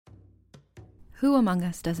Who among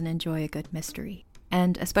us doesn't enjoy a good mystery?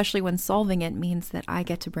 And especially when solving it means that I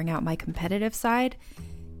get to bring out my competitive side,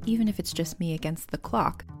 even if it's just me against the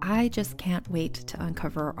clock. I just can't wait to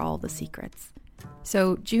uncover all the secrets.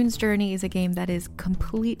 So June's Journey is a game that is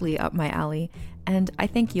completely up my alley, and I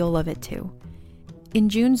think you'll love it too. In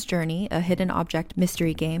June's Journey, a hidden object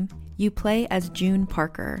mystery game, you play as June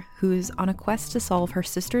Parker, who's on a quest to solve her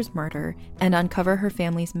sister's murder and uncover her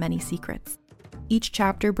family's many secrets. Each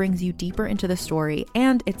chapter brings you deeper into the story,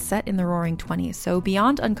 and it's set in the Roaring '20s, so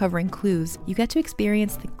beyond uncovering clues, you get to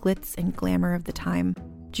experience the glitz and glamour of the time.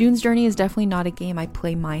 June's Journey is definitely not a game I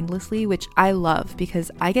play mindlessly, which I love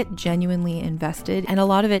because I get genuinely invested, and a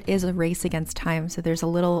lot of it is a race against time, so there's a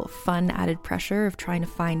little fun added pressure of trying to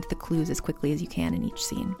find the clues as quickly as you can in each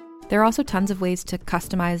scene. There are also tons of ways to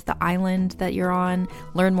customize the island that you're on,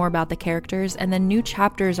 learn more about the characters, and then new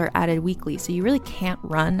chapters are added weekly, so you really can't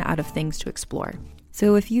run out of things to explore.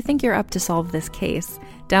 So if you think you're up to solve this case,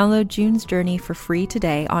 download June's Journey for free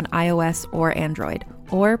today on iOS or Android,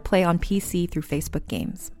 or play on PC through Facebook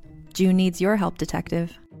Games. June needs your help,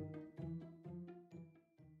 detective.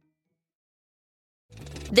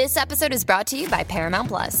 This episode is brought to you by Paramount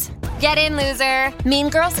Plus. Get in, loser! Mean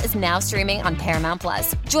Girls is now streaming on Paramount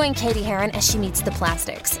Plus. Join Katie Heron as she meets the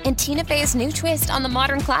plastics in Tina Fey's new twist on the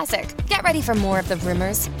modern classic. Get ready for more of the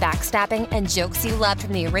rumors, backstabbing, and jokes you loved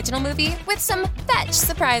from the original movie with some fetch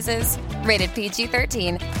surprises. Rated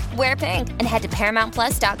PG-13. Wear pink and head to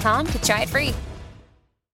ParamountPlus.com to try it free.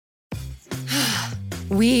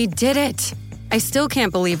 We did it! I still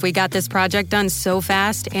can't believe we got this project done so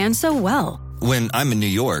fast and so well. When I'm in New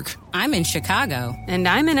York. I'm in Chicago. And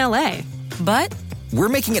I'm in LA. But we're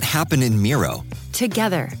making it happen in Miro.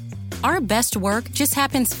 Together. Our best work just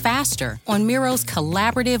happens faster on Miro's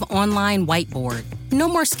collaborative online whiteboard. No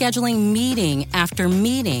more scheduling meeting after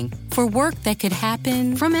meeting for work that could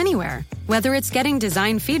happen from anywhere. Whether it's getting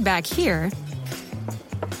design feedback here,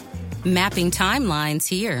 mapping timelines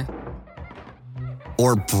here,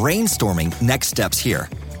 or brainstorming next steps here.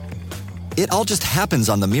 It all just happens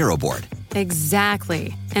on the Miro board.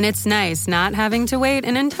 Exactly. And it's nice not having to wait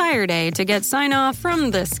an entire day to get sign-off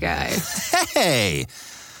from this guy. Hey!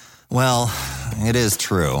 Well, it is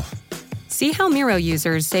true. See how Miro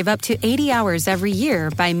users save up to 80 hours every year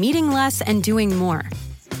by meeting less and doing more.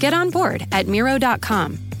 Get on board at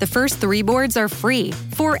Miro.com. The first 3 boards are free,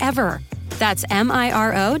 forever. That's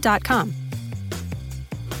Miro.com.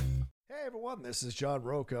 This is John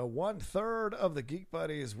Roca, 1/3 of the Geek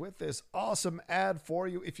Buddies, with this awesome ad for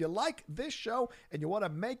you. If you like this show and you want to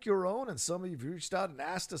make your own, and some of you have reached out and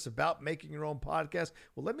asked us about making your own podcast,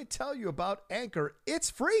 well, let me tell you about Anchor. It's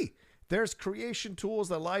free. There's creation tools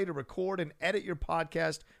that allow you to record and edit your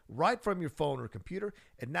podcast right from your phone or computer.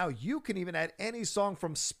 And now you can even add any song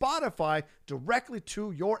from Spotify directly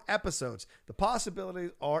to your episodes. The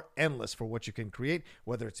possibilities are endless for what you can create,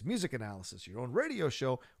 whether it's music analysis, your own radio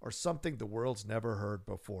show, or something the world's never heard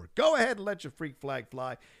before. Go ahead and let your freak flag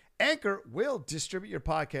fly. Anchor will distribute your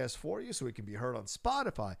podcast for you so it can be heard on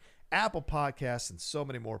Spotify, Apple Podcasts, and so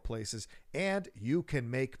many more places. And you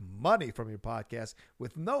can make money from your podcast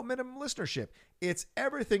with no minimum listenership. It's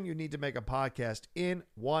everything you need to make a podcast in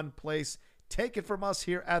one place. Take it from us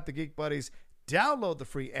here at the Geek Buddies. Download the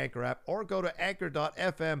free Anchor app or go to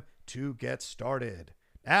anchor.fm to get started.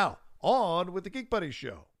 Now, on with the Geek Buddies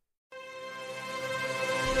show.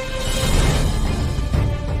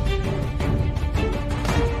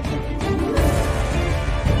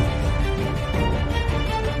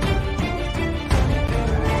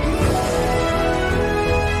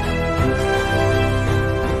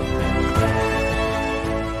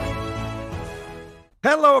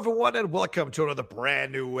 Hello, everyone, and welcome to another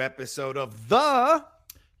brand new episode of the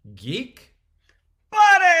Geek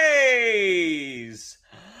Buddies.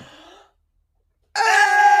 Hey!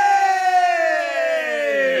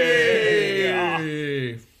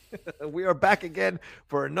 We are back again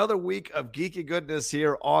for another week of geeky goodness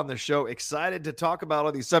here on the show. Excited to talk about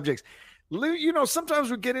all these subjects. You know, sometimes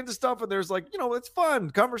we get into stuff and there's like, you know, it's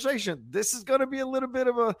fun conversation. This is going to be a little bit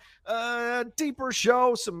of a deeper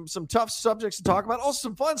show, some tough subjects to talk about, also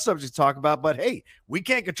some fun subjects to talk about. But hey, we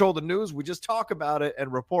can't control the news. We just talk about it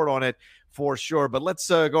and report on it for sure. But let's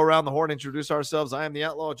go around the horn and introduce ourselves. I am the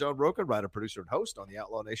Outlaw John Roca, writer, producer, and host on the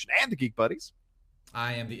Outlaw Nation and the Geek Buddies.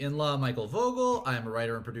 I am the in-law Michael Vogel. I am a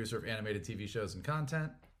writer and producer of animated TV shows and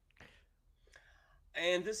content.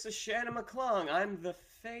 And this is Shannon McClung. I'm the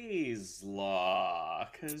Phase Law,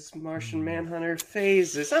 because Martian Manhunter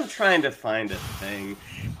phases. I'm trying to find a thing.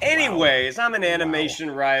 Anyways, I'm an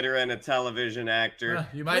animation writer and a television actor.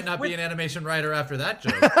 You might not be an animation writer after that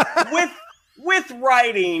joke. with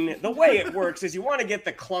writing, the way it works is you want to get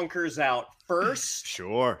the clunkers out first.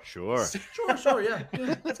 Sure, Yeah.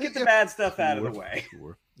 Let's get the bad stuff out of the way.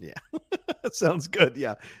 Sure. Yeah. That sounds good.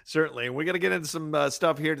 Yeah, certainly. And we're going to get into some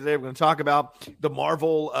stuff here today. We're going to talk about the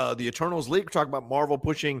Marvel, the Eternals leak. We're talking about Marvel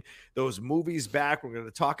pushing those movies back. We're going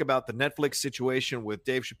to talk about the Netflix situation with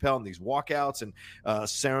Dave Chappelle and these walkouts and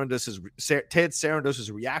Ted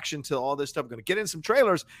Sarandos' reaction to all this stuff. We're going to get in some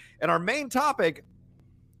trailers. And our main topic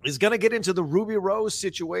is going to get into the Ruby Rose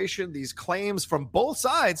situation, these claims from both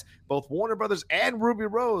sides, both Warner Brothers and Ruby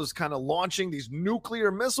Rose kind of launching these nuclear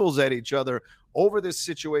missiles at each other over this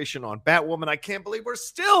situation on Batwoman. I can't believe we're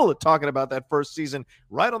still talking about that first season,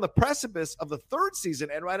 right on the precipice of the third season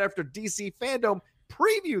and right after DC Fandom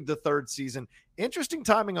previewed the third season. Interesting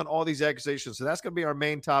timing on all these accusations. So that's going to be our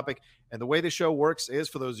main topic. And the way the show works is,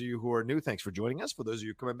 for those of you who are new, thanks for joining us. For those of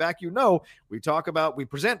you coming back, we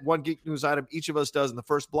present one geek news item. Each of us does in the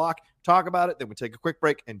first block, talk about it. Then we take a quick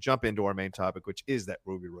break and jump into our main topic, which is that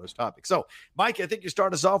Ruby Rose topic. So, Mike, I think you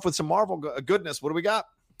start us off with some Marvel goodness. What do we got?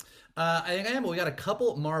 I think I am. We got a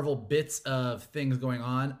couple Marvel bits of things going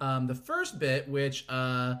on. The first bit, which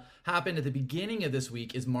happened at the beginning of this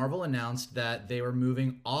week, is Marvel announced that they were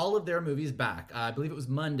moving all of their movies back. I believe it was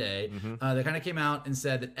Monday. They kind of came out and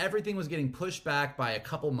said that everything was getting pushed back by a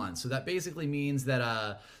couple months. So that basically means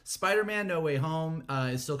that Spider-Man No Way Home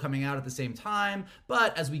is still coming out at the same time.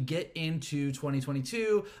 But as we get into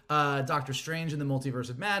 2022, Doctor Strange and the Multiverse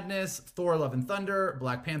of Madness, Thor Love and Thunder,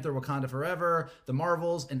 Black Panther Wakanda Forever, The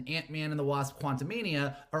Marvels, and Ant-Man and the Wasp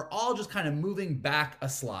Quantumania are all just kind of moving back a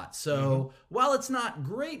slot. So while it's not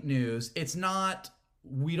great news, it's not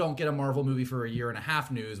we don't get a Marvel movie for a year and a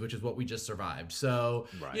half news, which is what we just survived. So,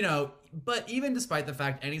 but even despite the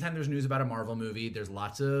fact, anytime there's news about a Marvel movie, there's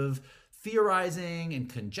lots of theorizing and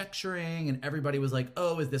conjecturing, and everybody was like,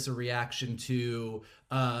 oh, is this a reaction to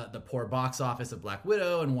the poor box office of Black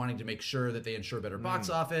Widow and wanting to make sure that they ensure better box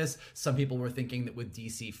office? Some people were thinking that with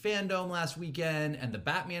DC Fandom last weekend and the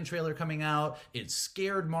Batman trailer coming out, it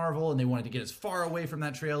scared Marvel and they wanted to get as far away from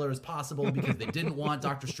that trailer as possible because they didn't want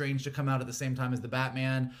Doctor Strange to come out at the same time as the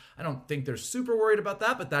Batman. I don't think they're super worried about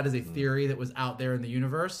that, but that is a theory that was out there in the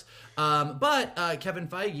universe. But Kevin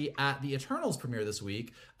Feige at the Eternals premiere this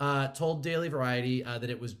week told Daily Variety that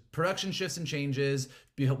it was production shifts and changes.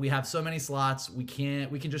 We have so many slots, we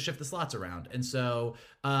can just shift the slots around. And so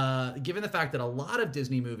given the fact that a lot of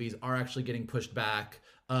Disney movies are actually getting pushed back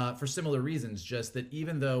for similar reasons, just that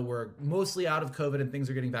even though we're mostly out of COVID and things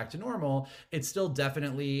are getting back to normal, it's still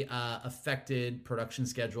definitely affected production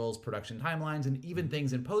schedules, production timelines, and even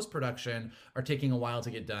things in post-production are taking a while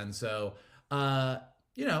to get done. So,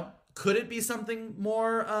 could it be something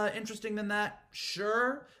more interesting than that?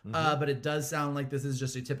 Sure. But it does sound like this is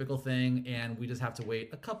just a typical thing, and we just have to wait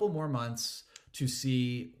a couple more months to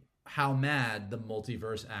see how mad the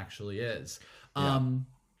multiverse actually is.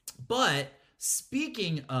 But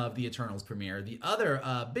speaking of the Eternals premiere, the other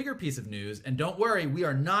bigger piece of news, and don't worry, we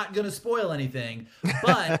are not going to spoil anything,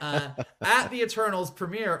 but at the Eternals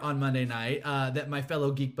premiere on Monday night that my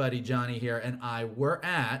fellow geek buddy Johnny here and I were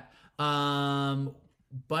at,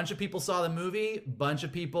 bunch of people saw the movie. Bunch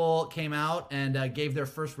of people came out and gave their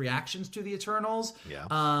first reactions to the Eternals.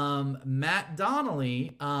 Matt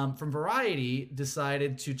Donnelly from Variety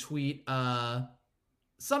decided to tweet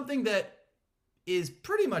something that is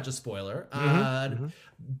pretty much a spoiler.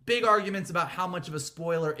 Big arguments about how much of a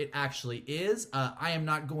spoiler it actually is. I am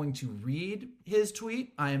not going to read his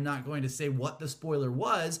tweet. I am not going to say what the spoiler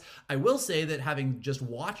was. I will say that having just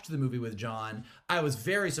watched the movie with John, I was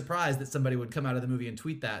very surprised that somebody would come out of the movie and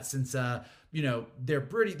tweet that, since they're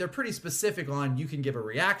pretty specific on, you can give a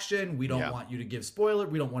reaction. We don't want you to give spoiler.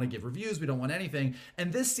 We don't want to give reviews. We don't want anything.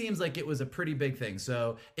 And this seems like it was a pretty big thing.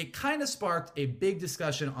 So it kind of sparked a big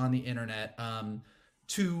discussion on the internet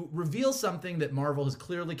to reveal something that Marvel has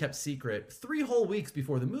clearly kept secret 3 whole weeks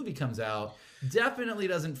before the movie comes out. Definitely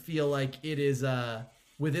doesn't feel like it is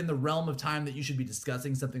within the realm of time that you should be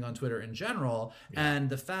discussing something on Twitter in general. And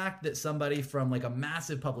the fact that somebody from like a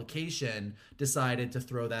massive publication decided to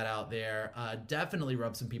throw that out there definitely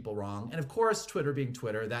rubbed some people wrong. And of course, Twitter being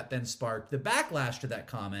Twitter, that then sparked the backlash to that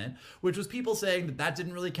comment, which was people saying that that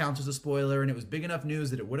didn't really count as a spoiler and it was big enough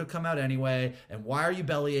news that it would have come out anyway. And why are you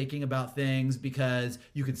belly aching about things? Because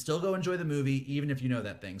you can still go enjoy the movie even if you know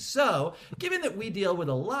that thing. So given that we deal with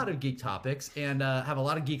a lot of geek topics and have a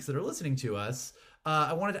lot of geeks that are listening to us,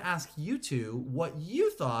 I wanted to ask you two what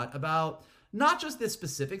you thought about not just this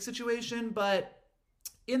specific situation, but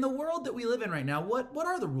in the world that we live in right now, what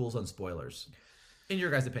are the rules on spoilers, in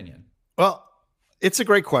your guys' opinion? Well, It's a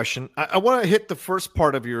great question. I want to hit the first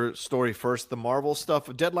part of your story first, the Marvel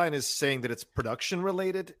stuff. Deadline is saying that it's production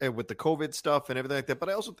related with the COVID stuff and everything like that. But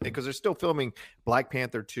I also think because they're still filming Black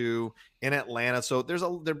Panther 2 in Atlanta. So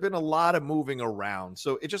there've been a lot of moving around.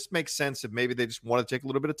 So it just makes sense if maybe they just want to take a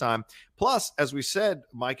little bit of time. Plus, as we said,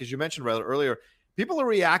 Mike, as you mentioned rather earlier, people are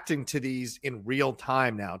reacting to these in real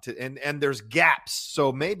time now, and there's gaps.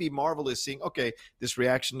 So maybe Marvel is seeing, okay, this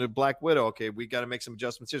reaction to Black Widow, okay, we got to make some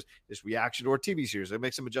adjustments here. This reaction to our TV series, they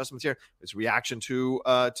make some adjustments here. This reaction to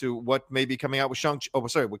what may be coming out with Shang-Chi. Oh,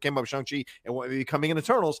 sorry, what came out with Shang-Chi and what may be coming in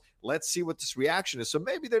Eternals. Let's see what this reaction is. So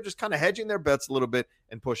maybe they're just kind of hedging their bets a little bit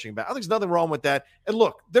and pushing back. I think there's nothing wrong with that. And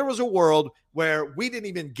look, there was a world where we didn't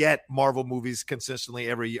even get Marvel movies consistently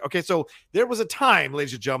every year. Okay, so there was a time,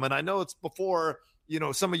 ladies and gentlemen, I know it's before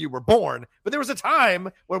some of you were born, but there was a time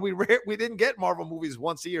where we didn't get Marvel movies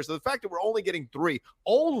once a year. So the fact that we're only getting 3,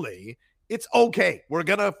 it's okay. We're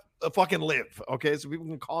gonna fucking live, okay? So people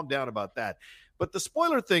can calm down about that. But the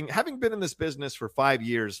spoiler thing, having been in this business for 5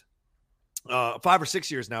 years, 5 or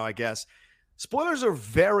 6 years now, I guess, spoilers are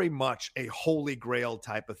very much a holy grail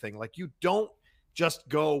type of thing. Like, you don't just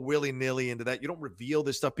go willy-nilly into that. You don't reveal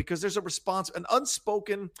this stuff because there's an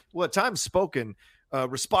unspoken, well, at times spoken,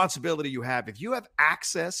 responsibility you have. If you have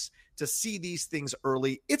access to see these things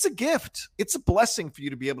early, it's a gift. It's a blessing for you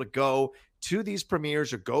to be able to go to these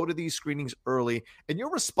premieres or go to these screenings early. And your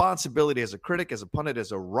responsibility as a critic, as a pundit,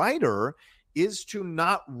 as a writer is to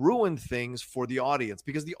not ruin things for the audience,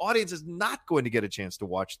 because the audience is not going to get a chance to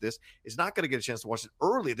watch this. Is not going to get a chance to watch it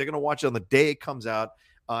early. They're going to watch it on the day it comes out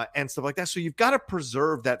and stuff like that. So you've got to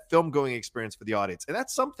preserve that film going experience for the audience. And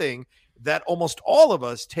that's something that almost all of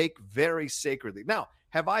us take very sacredly. Now,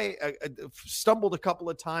 have I stumbled a couple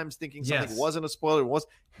of times thinking something wasn't a spoiler?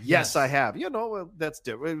 Yes, I have. That's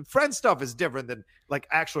different. Friend stuff is different than like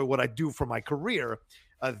actually what I do for my career.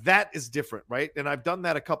 That is different, right? And I've done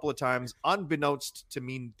that a couple of times, unbeknownst to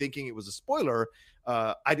me, thinking it was a spoiler.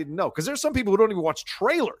 I didn't know, because there's some people who don't even watch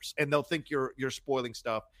trailers and they'll think you're spoiling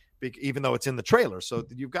stuff, even though it's in the trailer. So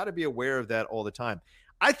you've got to be aware of that all the time.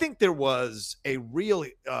 I think there was a real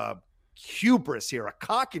hubris here, a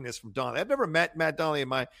cockiness from Donnelly. I've never met Matt Donnelly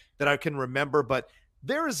that I can remember, but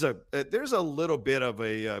there's a little bit of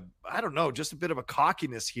just a bit of a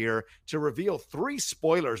cockiness here to reveal 3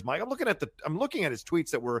 spoilers. Mike, I'm looking at his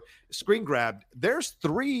tweets that were screen grabbed. There's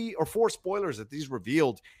 3 or 4 spoilers that these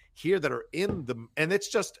revealed here that are in them, and it's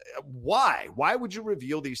just why would you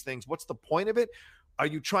reveal these things? What's the point of it? Are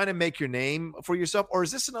you trying to make your name for yourself, or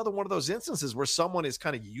is this another one of those instances where someone is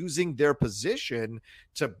kind of using their position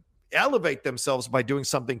to elevate themselves by doing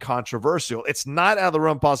something controversial? It's not out of the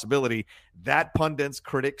realm of possibility that pundits,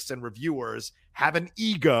 critics, and reviewers have an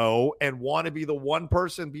ego and want to be the one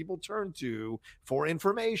person people turn to for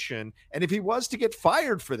information. And if he was to get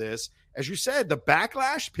fired for this, as you said, the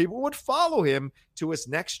backlash, people would follow him to his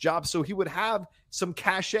next job. So he would have some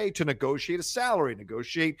cachet to negotiate a salary,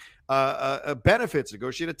 negotiate benefits,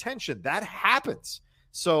 negotiate attention. That happens.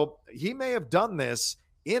 So he may have done this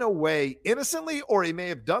in a way innocently, or he may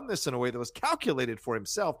have done this in a way that was calculated for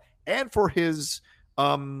himself and for his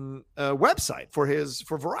website,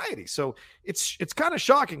 for Variety. So it's kind of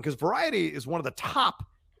shocking, because Variety is one of the top.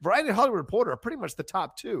 Variety and Hollywood Reporter are pretty much the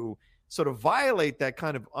top 2. So to violate that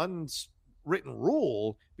kind of unwritten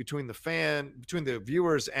rule between the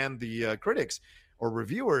viewers and the critics or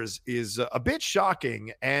reviewers is a bit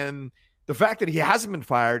shocking. And the fact that he hasn't been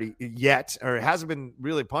fired yet, or hasn't been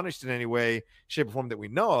really punished in any way, shape, or form that we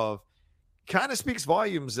know of, kind of speaks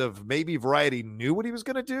volumes of maybe Variety knew what he was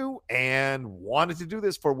going to do and wanted to do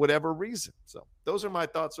this for whatever reason. So those are my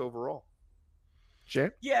thoughts overall. Jay?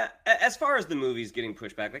 Yeah, as far as the movies getting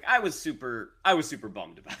pushed back, like I was super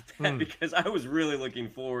bummed about that because I was really looking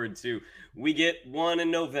forward to, we get one in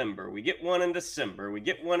November, we get one in December, we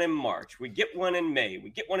get one in March, we get one in May, we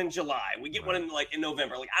get one in July, we get one in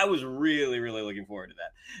November. Like I was really, really looking forward to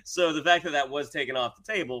that. So the fact that was taken off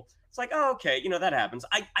the table, it's like, oh, okay, that happens.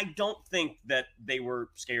 I don't think that they were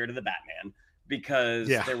scared of the Batman, because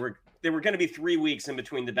there were going to be 3 weeks in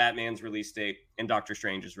between the Batman's release date and Doctor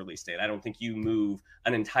Strange's release date. I don't think you move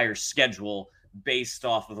an entire schedule based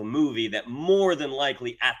off of a movie that more than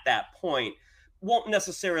likely at that point won't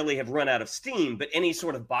necessarily have run out of steam, but any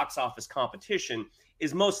sort of box office competition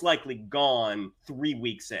is most likely gone 3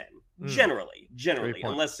 weeks in. Generally,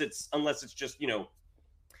 unless it's just,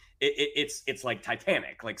 it's like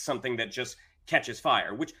Titanic, like something that just catches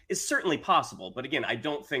fire, which is certainly possible. But again, I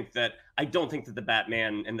don't think that the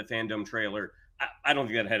Batman and the fandom trailer, I don't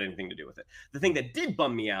think that had anything to do with it. The thing that did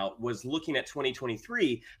bum me out was looking at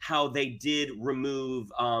 2023, how they did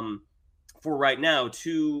remove for right now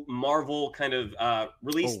 2 Marvel kind of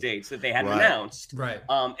release dates that they hadn't announced. Right.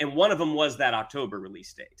 And one of them was that October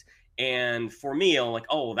release date. And for me, I'm like,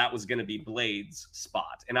 oh, that was going to be Blade's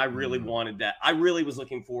spot. And I really wanted that. I really was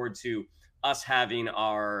looking forward to us having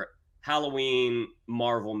our Halloween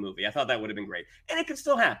Marvel movie. I thought that would have been great. And it could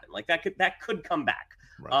still happen. Like that could come back.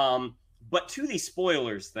 Right. But to the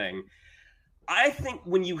spoilers thing, I think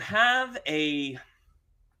when you have a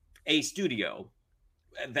studio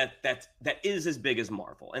that is as big as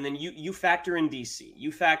Marvel, and then you factor in DC,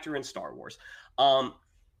 you factor in Star Wars,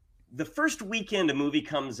 the first weekend a movie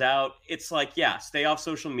comes out, it's like, yeah, stay off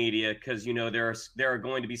social media, because there are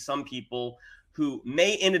going to be some people who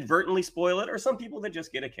may inadvertently spoil it, or some people that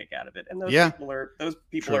just get a kick out of it, and those people are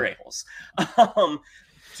a-holes.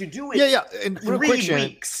 To do it, and 3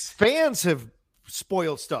 weeks, fans have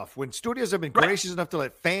spoiled stuff. When studios have been gracious enough to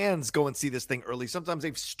let fans go and see this thing early, sometimes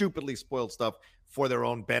they've stupidly spoiled stuff for their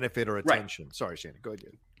own benefit or attention. Right. Sorry, Shannon, go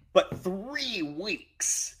ahead. But 3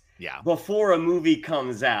 weeks before a movie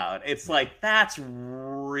comes out, it's like, that's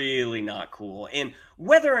really not cool. And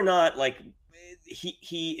whether or not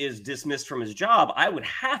he is dismissed from his job, I would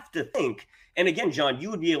have to think, and again, John, you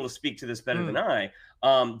would be able to speak to this better than I,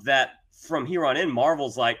 that from here on in,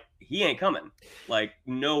 Marvel's like, he ain't coming. Like,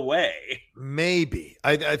 no way. Maybe.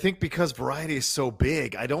 I think because Variety is so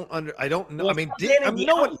big, I don't know. Well, I mean,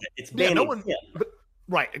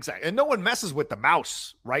 right, exactly. And no one messes with the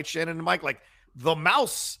mouse, right, Shannon and Mike? Like, the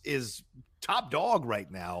mouse is top dog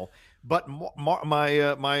right now. But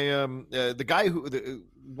the guy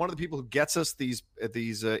one of the people who gets us these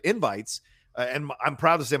invites, and I'm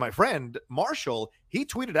proud to say my friend Marshall, he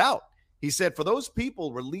tweeted out. He said, for those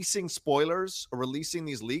people releasing spoilers or releasing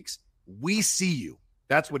these leaks, we see you.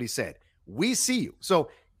 That's what he said. We see you.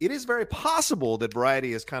 So it is very possible that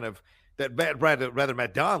Variety is rather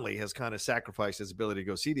Matt Donnelly has kind of sacrificed his ability to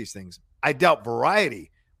go see these things. I doubt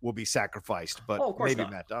Variety will be sacrificed, but maybe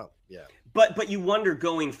not. Matt Donnelly. Yeah. But you wonder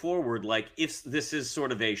going forward, like, if this is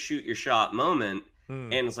sort of a shoot your shot moment,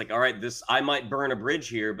 and it's like, all right, I might burn a bridge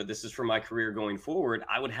here, but this is for my career going forward.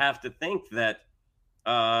 I would have to think that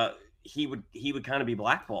he would kind of be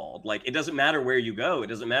blackballed. Like, it doesn't matter where you go. It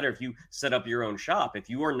doesn't matter if you set up your own shop. If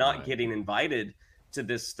you are not getting invited to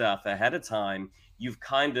this stuff ahead of time, you've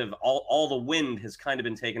kind of all the wind has kind of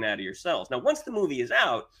been taken out of your sails. Now, once the movie is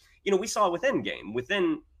out, we saw with Endgame,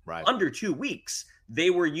 within under 2 weeks, they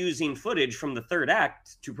were using footage from the third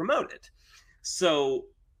act to promote it. So,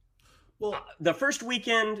 the first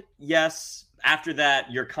weekend, yes. After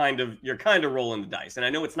that, you're kind of rolling the dice, and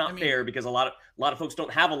I know it's not fair because a lot of folks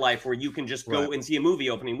don't have a life where you can just go and see a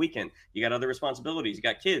movie opening weekend. You got other responsibilities, you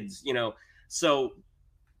got kids, So,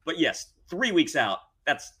 but yes, 3 weeks out,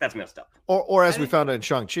 that's messed up. Or as we found out in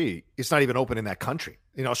Shang-Chi, it's not even open in that country.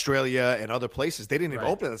 In Australia and other places, they didn't even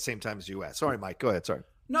open at the same time as the U.S. Sorry, Mike, go ahead. Sorry.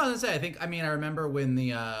 No, I was gonna say, I remember when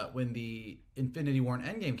the Infinity War and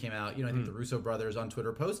Endgame came out, I think the Russo brothers on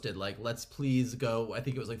Twitter posted, like, let's please go, I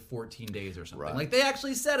think it was like 14 days or something. Right. Like, they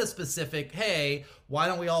actually said a specific, hey, why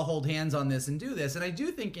don't we all hold hands on this and do this? And I do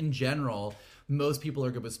think in general, most people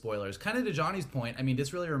are good with spoilers. Kind of to Johnny's point,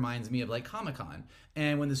 this really reminds me of like Comic-Con.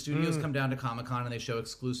 And when the studios come down to Comic-Con and they show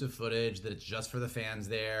exclusive footage that it's just for the fans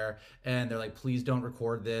there, and they're like, please don't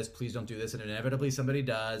record this, please don't do this, and inevitably somebody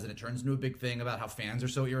does, and it turns into a big thing about how fans are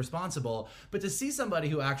so irresponsible. But to see somebody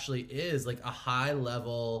who actually is like a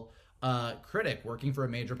high-level critic working for a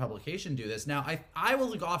major publication do this, now I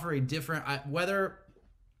will offer a different,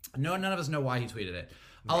 none of us know why he tweeted it.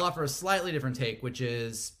 I'll offer a slightly different take, which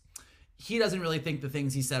is, he doesn't really think the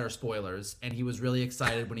things he said are spoilers, and he was really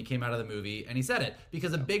excited when he came out of the movie and he said it,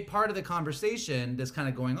 because a big part of the conversation that's kind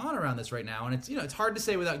of going on around this right now, and it's it's hard to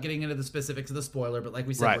say without getting into the specifics of the spoiler, but like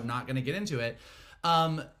we said, we're not going to get into it.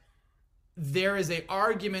 There is a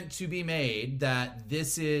argument to be made that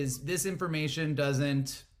this information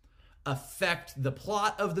doesn't affect the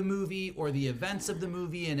plot of the movie or the events of the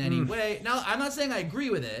movie in any way. Now, I'm not saying I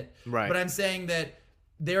agree with it, but I'm saying that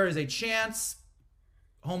there is a chance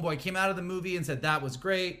Homeboy came out of the movie and said, that was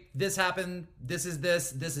great, this happened, this is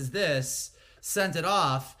this, sent it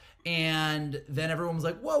off, and then everyone was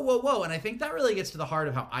like, whoa. And I think that really gets to the heart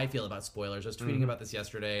of how I feel about spoilers. I was tweeting about this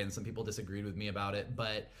yesterday, and some people disagreed with me about it,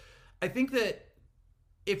 but I think that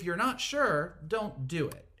if you're not sure, don't do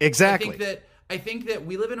it. Exactly. I think that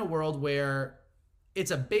we live in a world where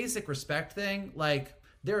it's a basic respect thing. Like,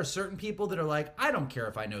 there are certain people that are like, I don't care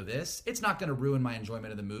if I know this. It's not going to ruin my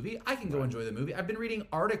enjoyment of the movie. I can go enjoy the movie. I've been reading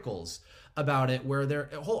articles about it where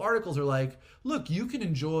whole articles are like, look, you can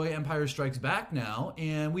enjoy Empire Strikes Back now,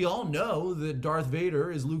 and we all know that Darth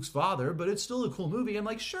Vader is Luke's father, but it's still a cool movie. I'm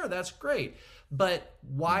like, sure, that's great. But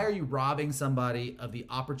why are you robbing somebody of the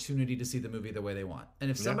opportunity to see the movie the way they want? And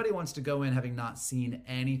if somebody wants to go in having not seen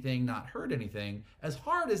anything, not heard anything, as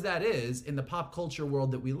hard as that is in the pop culture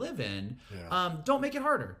world that we live in, don't make it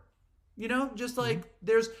harder. You know, just like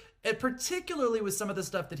there's, particularly with some of the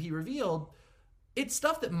stuff that he revealed, it's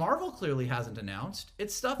stuff that Marvel clearly hasn't announced.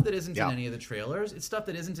 It's stuff that isn't in any of the trailers. It's stuff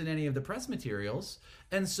that isn't in any of the press materials.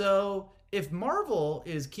 And so if Marvel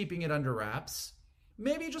is keeping it under wraps,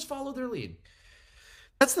 maybe just follow their lead.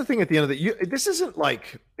 That's the thing at the end of the this isn't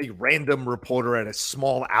like a random reporter at a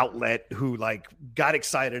small outlet who like got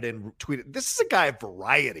excited and tweeted. This is a guy at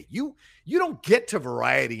Variety. You don't get to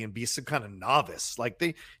Variety and be some kind of novice.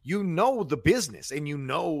 Like you know the business and you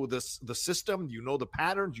know the system, you know the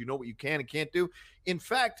patterns, you know what you can and can't do. In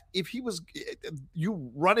fact, if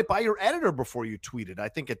you run it by your editor before you tweet it. I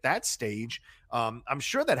think at that stage, I'm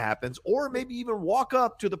sure that happens. Or maybe even walk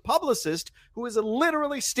up to the publicist who is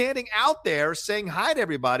literally standing out there saying hi to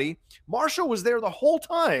everybody. Marshall was there the whole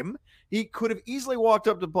time. He could have easily walked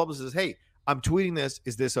up to the publicist, hey, I'm tweeting this.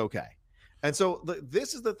 Is this okay? And so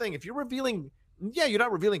this is the thing. If you're revealing, you're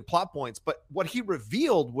not revealing plot points, but what he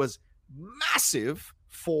revealed was massive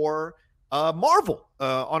for Marvel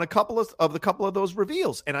on a couple of those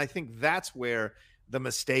reveals. And I think that's where the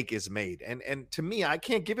mistake is made. And to me, I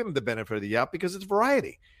can't give him the benefit of the doubt because it's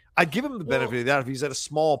Variety. I'd give him the benefit of the doubt if he's at a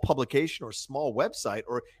small publication or a small website,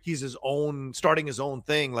 or he's starting his own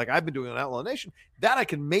thing like I've been doing on Outlaw Nation. That I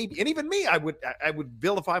can maybe, and even me, I would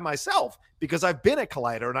vilify myself because I've been at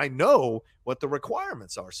Collider and I know what the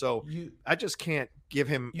requirements are. So I just can't give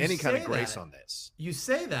him any kind of grace on this. You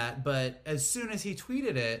say that, but as soon as he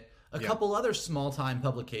tweeted it, a couple other small-time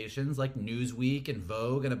publications like Newsweek and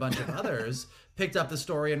Vogue and a bunch of others picked up the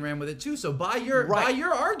story and ran with it too. So by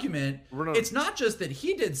your argument, it's not just that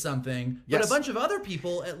he did something, but a bunch of other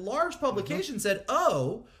people at large publications said,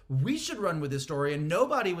 oh, we should run with this story. And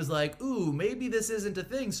nobody was like, ooh, maybe this isn't a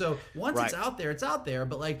thing. So once it's out there, it's out there.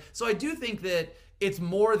 But so I do think that it's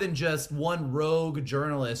more than just one rogue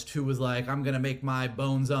journalist who was like, I'm going to make my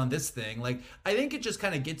bones on this thing. I think it just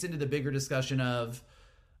kind of gets into the bigger discussion of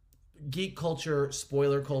geek culture,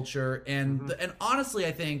 spoiler culture, and and honestly,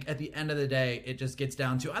 I think at the end of the day, it just gets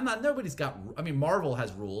down to Marvel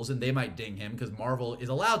has rules, and they might ding him because Marvel is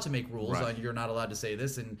allowed to make rules on you're not allowed to say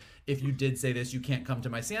this, and if you did say this, you can't come to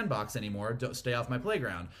my sandbox anymore. Don't stay off my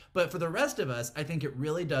playground. But for the rest of us, I think it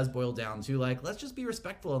really does boil down to let's just be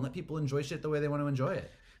respectful and let people enjoy shit the way they want to enjoy it.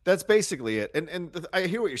 That's basically it. And I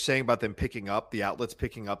hear what you're saying about them picking up the outlets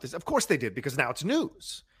picking up this. Of course they did because now it's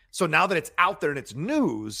news. So now that it's out there and it's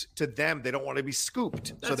news to them, they don't want to be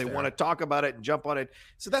scooped. So they want to talk about it and jump on it.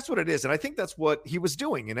 So that's what it is. And I think that's what he was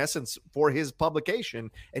doing in essence for his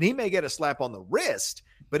publication. And he may get a slap on the wrist,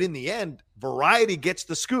 but in the end, Variety gets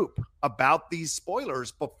the scoop about these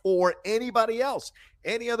spoilers before anybody else,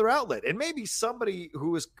 any other outlet. And maybe some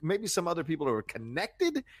other people who are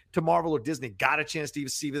connected to Marvel or Disney got a chance to even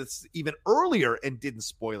see this even earlier and didn't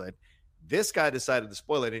spoil it. This guy decided to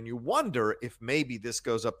spoil it, and you wonder if maybe this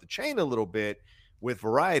goes up the chain a little bit with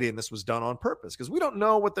Variety, and this was done on purpose because we don't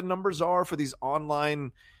know what the numbers are for these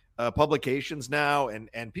online publications now,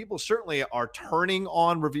 and people certainly are turning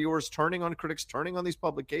on reviewers, turning on critics, turning on these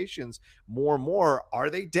publications more and more.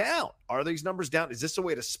 Are they down? Are these numbers down? Is this a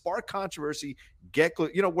way to spark controversy?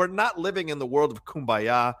 We're not living in the world of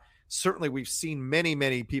kumbaya. Certainly, we've seen many,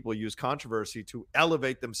 many people use controversy to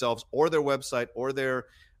elevate themselves or their website or their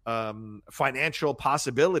financial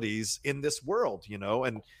possibilities in this world,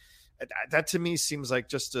 and that to me seems like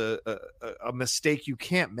just a mistake you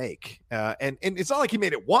can't make. And it's not like he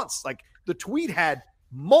made it once. Like the tweet had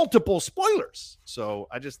multiple spoilers. So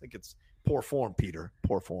I just think it's poor form, Peter.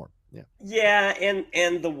 Poor form. Yeah. Yeah.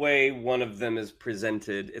 And the way one of them is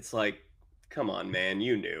presented, it's like, come on, man,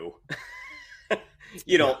 you knew.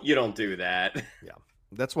 you don't do that. Yeah.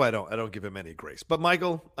 That's why I don't give him any grace. But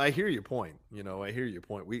Michael, I hear your point. I hear your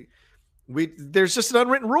point. We there's just an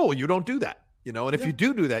unwritten rule. You don't do that. And if you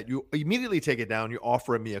do that, you immediately take it down. You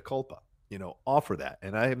offer a mea culpa. Offer that.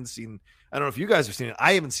 And I don't know if you guys have seen it.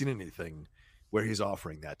 I haven't seen anything where he's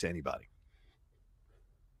offering that to anybody.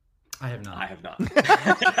 I have not.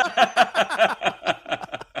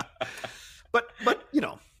 But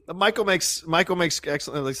Michael makes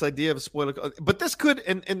excellent this idea of spoiler. But this could,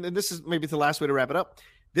 and this is maybe the last way to wrap it up.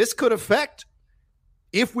 This could affect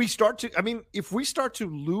if we start to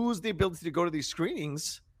lose the ability to go to these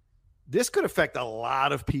screenings. This could affect a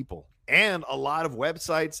lot of people and a lot of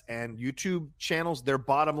websites and YouTube channels, their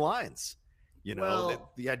bottom lines.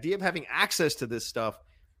 The idea of having access to this stuff,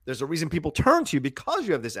 there's a reason people turn to you because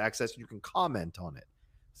you have this access. You can comment on it.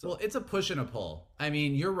 So, well, it's a push and a pull. I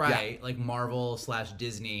mean, you're right. Yeah. Like Marvel /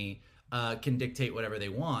 Disney can dictate whatever they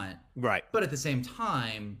want. Right. But at the same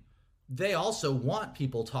time, they also want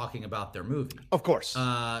people talking about their movie. Of course.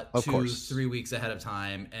 2-3 weeks ahead of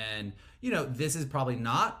time. And, this is probably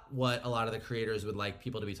not what a lot of the creators would like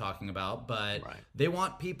people to be talking about, but they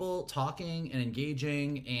want people talking and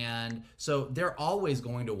engaging. And so they're always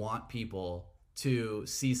going to want people to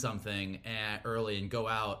see something early and go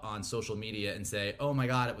out on social media and say, oh my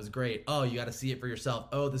God, it was great. Oh, you got to see it for yourself.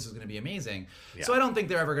 Oh, this is going to be amazing. Yeah. So I don't think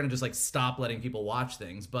they're ever going to just stop letting people watch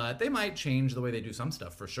things, but they might change the way they do some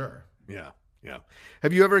stuff for sure. Yeah. Yeah.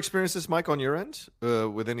 Have you ever experienced this, Mike, on your end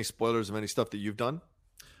with any spoilers of any stuff that you've done?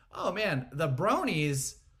 Oh man, the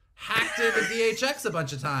bronies hacked into DHX a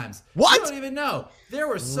bunch of times. What? You don't even know. There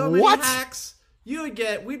were so many hacks.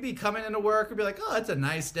 We'd be coming into work and be like, oh, it's a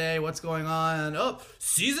nice day. What's going on? Oh,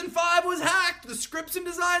 season 5 was hacked. The scripts and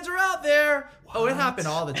designs are out there. What? Oh, it happened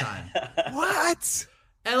all the time. What?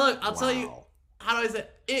 And look, I'll tell you, how do I say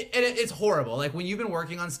it? It's horrible. Like when you've been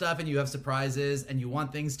working on stuff and you have surprises and you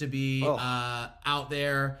want things to be out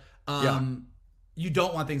there. You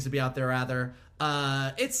don't want things to be out there, rather.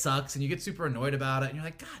 It sucks and you get super annoyed about it. And you're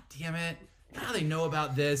like, God damn it. How do they know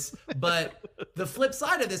about this? But the flip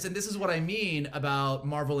side of this, and this is what I mean about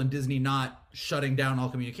Marvel and Disney not shutting down all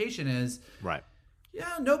communication is,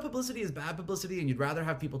 no publicity is bad publicity, and you'd rather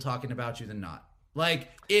have people talking about you than not. Like,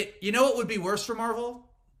 what would be worse for Marvel?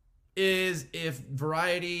 Is if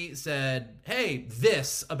Variety said, hey,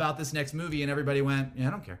 this about this next movie, and everybody went, yeah,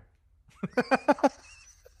 I don't care.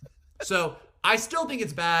 So I still think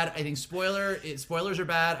it's bad. I think spoilers are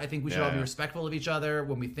bad. I think we should all be respectful of each other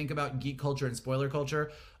when we think about geek culture and spoiler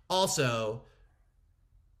culture. Also,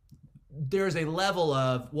 there's a level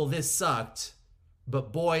of, well, this sucked,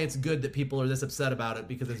 but boy, it's good that people are this upset about it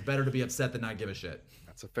because it's better to be upset than not give a shit.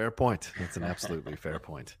 That's a fair point. That's an absolutely fair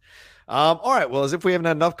point. All right. Well, as if we haven't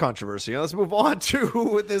had enough controversy, let's move on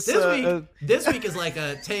to this. This week is like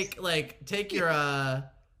a take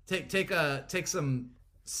some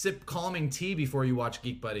sip calming tea before you watch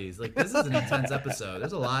Geek Buddies. Like, this is an intense episode.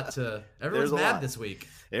 There's a lot to. Everyone's mad this week.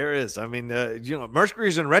 There is. I mean,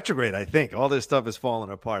 Mercury's in retrograde. I think all this stuff is falling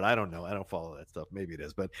apart. I don't know. I don't follow that stuff. Maybe it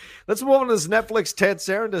is. But let's move on to this Netflix Ted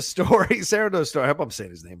Sarandos story. Sarandos story. I hope I'm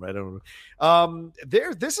saying his name right. I don't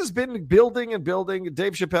know. This has been building and building.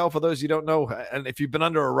 Dave Chappelle, for those you don't know, and if you've been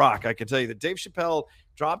under a rock, I can tell you that Dave Chappelle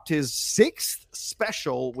dropped his 6th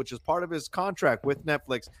special, which is part of his contract with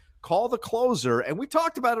Netflix, Call the Closer. And we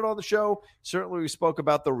talked about it on the show. Certainly we spoke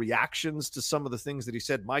about the reactions to some of the things that he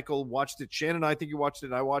said. Michael watched it. Shannon, I think you watched it.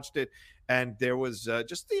 And I watched it. And there was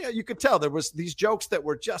you could tell there was these jokes that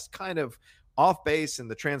were just kind of off base,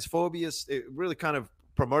 and the transphobia, it really kind of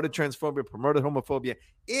promoted transphobia, promoted homophobia.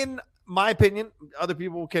 In my opinion, other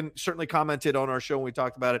people can certainly commented on our show when we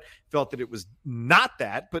talked about it, felt that it was not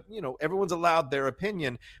that, but everyone's allowed their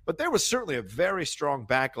opinion. But there was certainly a very strong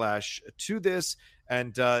backlash to this.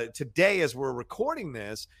 And today, as we're recording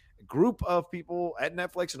this, a group of people at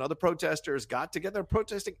Netflix and other protesters got together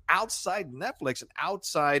protesting outside Netflix and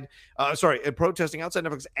protesting outside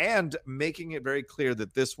Netflix and making it very clear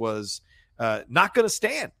that this was not going to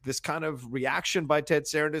stand. This kind of reaction by Ted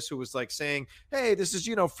Sarandos, who was like saying, hey, this is,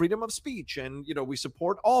 freedom of speech. And, we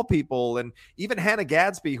support all people. And even Hannah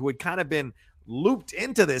Gadsby, who had kind of been looped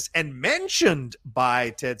into this and mentioned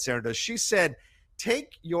by Ted Sarandos, she said,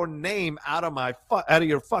 take your name out of my name out of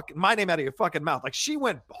your fucking mouth. Like, she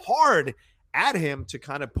went hard at him to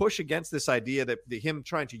kind of push against this idea that him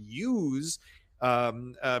trying to use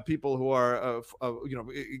people who are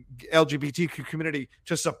LGBTQ community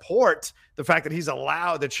to support the fact that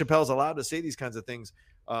Chappelle's allowed to say these kinds of things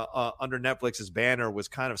under Netflix's banner was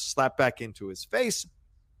kind of slapped back into his face.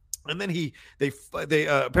 And then they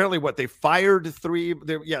apparently they fired 3.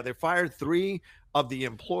 They fired 3 of the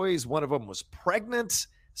employees. One of them was pregnant.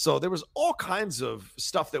 So there was all kinds of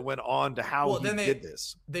stuff that went on to how he did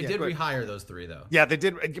this. They did rehire those 3, though. Yeah, they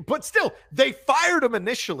did. But still, they fired them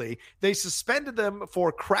initially. They suspended them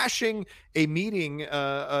for crashing a meeting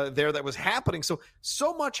there that was happening.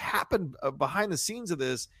 So much happened behind the scenes of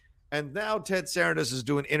this. And now Ted Sarandos is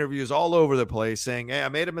doing interviews all over the place saying, hey, I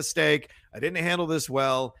made a mistake. I didn't handle this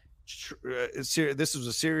well. This was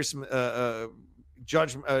a serious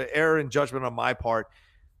error in judgment on my part.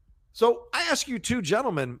 So I ask you two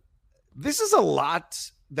gentlemen, this is a lot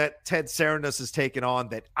that Ted Sarandos has taken on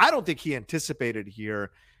that I don't think he anticipated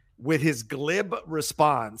here with his glib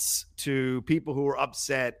response to people who were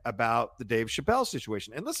upset about the Dave Chappelle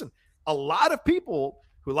situation. And listen, a lot of people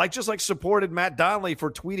who just supported Matt Donnelly for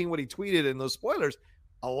tweeting what he tweeted in those spoilers,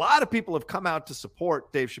 a lot of people have come out to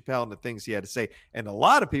support Dave Chappelle and the things he had to say. And a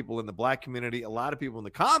lot of people in the black community, a lot of people in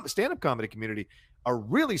the stand-up comedy community are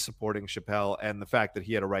really supporting Chappelle and the fact that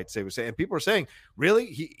he had a right to say what he said. And people are saying,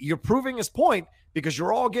 really, you're proving his point because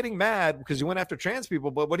you're all getting mad because you went after trans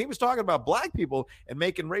people. But when he was talking about black people and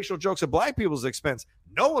making racial jokes at black people's expense,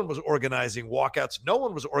 no one was organizing walkouts. No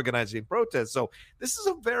one was organizing protests. So this is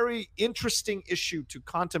a very interesting issue to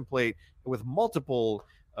contemplate with multiple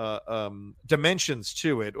dimensions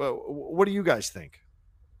to it. What do you guys think?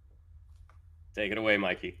 Take it away,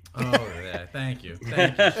 Mikey. Oh, yeah. Thank you.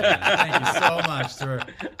 Thank you, Shannon. Thank you so much for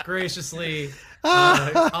graciously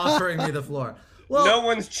offering me the floor. Well, no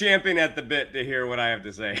one's champing at the bit to hear what I have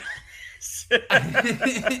to say.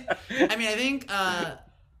 I mean, I think,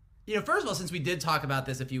 first of all, since we did talk about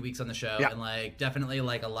this a few weeks on the show, and definitely a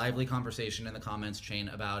lively conversation in the comments chain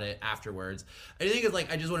about it afterwards, I think it's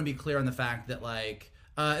I just want to be clear on the fact that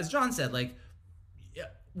as John said,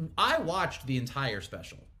 I watched the entire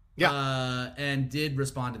special. And did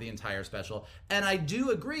respond to the entire special. And I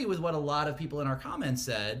do agree with what a lot of people in our comments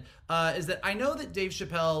said, is that I know that Dave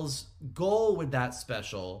Chappelle's goal with that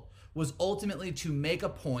special was ultimately to make a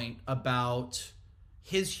point about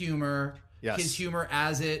his humor, his humor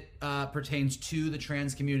as it pertains to the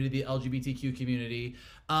trans community, the LGBTQ community,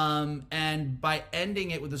 and by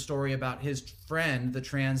ending it with a story about his friend, the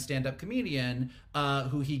trans stand-up comedian,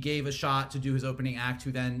 who he gave a shot to do his opening act,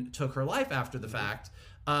 who then took her life after the fact.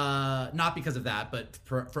 Not because of that, but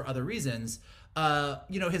for other reasons.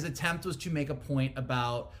 His attempt was to make a point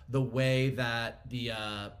about the way that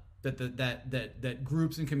that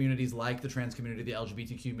groups and communities like the trans community, the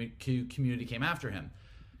LGBTQ community came after him.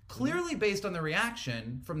 Clearly, based on the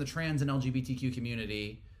reaction from the trans and LGBTQ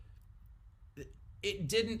community, it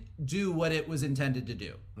didn't do what it was intended to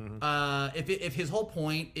do. If his whole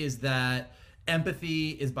point is that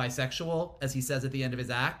empathy is bisexual, as he says at the end of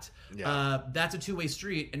his act, that's a two-way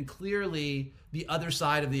street, and clearly the other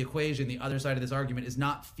side of the equation, the other side of this argument, is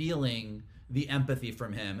not feeling the empathy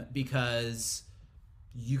from him because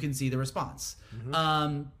you can see the response.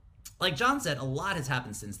 Like John said, a lot has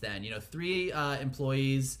happened since then. 3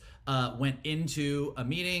 employees went into a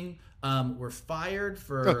meeting, were fired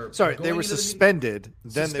for they were suspended,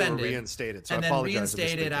 then they were reinstated. So and I then apologize.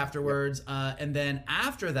 Reinstated afterwards. And then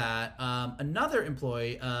after that, another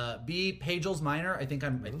employee, B. Pagels Minor, I think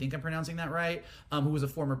I'm pronouncing that right, who was a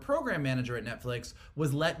former program manager at Netflix,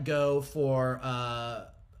 was let go for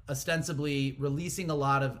ostensibly releasing a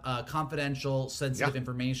lot of confidential, sensitive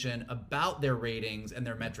information about their ratings and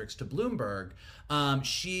their metrics to Bloomberg.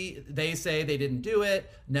 They say they didn't do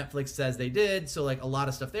it. Netflix says they did. So a lot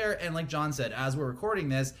of stuff there. And like John said, as we're recording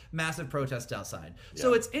this, massive protests outside.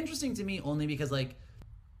 So it's interesting to me only because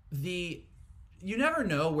you never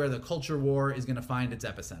know where the culture war is going to find its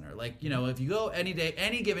epicenter. If you go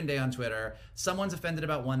any given day on Twitter, someone's offended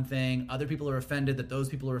about one thing, other people are offended that those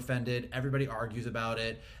people are offended, everybody argues about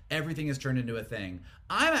it, everything is turned into a thing.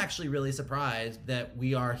 I'm actually really surprised that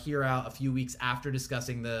we are here out a few weeks after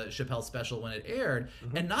discussing the Chappelle special when it aired,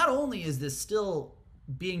 and not only is this still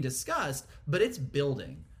being discussed, but it's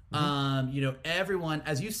building. Everyone,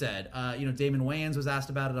 as you said, Damon Wayans was asked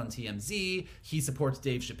about it on TMZ. He supports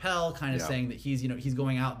Dave Chappelle, kind of saying that he's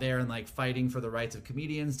going out there and fighting for the rights of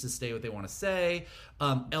comedians to say what they want to say.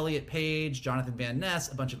 Elliot Page, Jonathan Van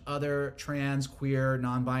Ness, a bunch of other trans, queer,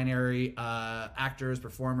 non-binary actors,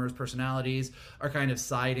 performers, personalities are kind of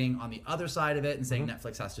siding on the other side of it and saying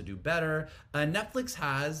Netflix has to do better. Netflix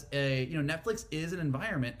is an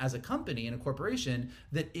environment as a company and a corporation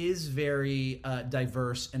that is very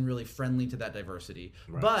diverse and really friendly to that diversity.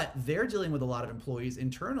 But they're dealing with a lot of employees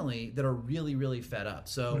internally that are really, really fed up.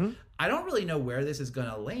 So I don't really know where this is going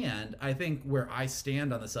to land. I think where I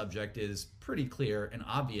stand on the subject is pretty clear and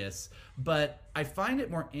obvious, but I find it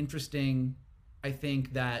more interesting, I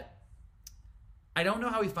think, that I don't know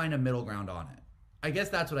how we find a middle ground on it. I guess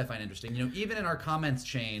that's what I find interesting. Even in our comments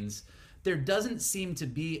chains, there doesn't seem to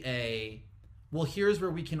be well, here's where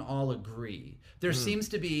we can all agree. There seems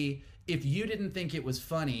to be, if you didn't think it was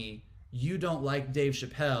funny, you don't like Dave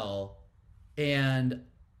Chappelle, and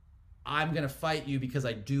I'm going to fight you because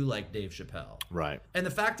I do like Dave Chappelle. Right. And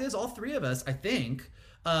the fact is, all 3 of us, I think,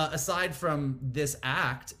 aside from this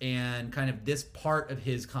act and kind of this part of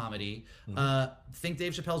his comedy, think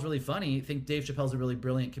Dave Chappelle's really funny, think Dave Chappelle's a really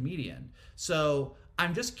brilliant comedian. So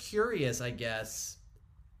I'm just curious, I guess,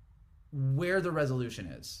 where the resolution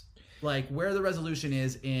is. Where the resolution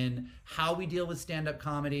is in how we deal with stand-up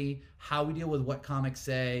comedy, how we deal with what comics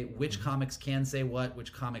say, which comics can say what,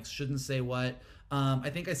 which comics shouldn't say what. I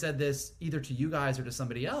think I said this either to you guys or to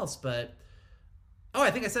somebody else, but I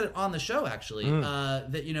think I said it on the show actually.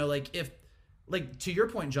 That if like to your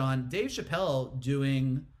point, John, Dave Chappelle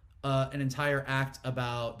doing an entire act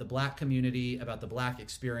about the Black community, about the Black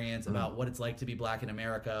experience, about what it's like to be Black in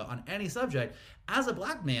America on any subject. As a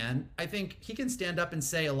Black man, I think he can stand up and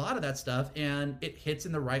say a lot of that stuff, and it hits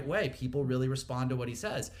in the right way. People really respond to what he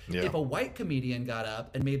says. Yeah. If a white comedian got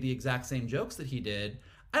up and made the exact same jokes that he did,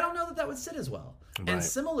 I don't know that that would sit as well. Right. And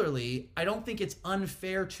similarly, I don't think it's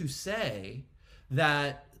unfair to say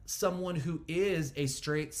that someone who is a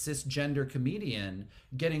straight cisgender comedian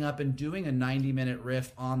getting up and doing a 90-minute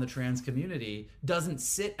riff on the trans community doesn't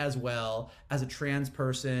sit as well as a trans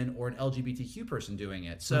person or an LGBTQ person doing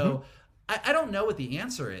it. So I don't know what the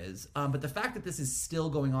answer is, but the fact that this is still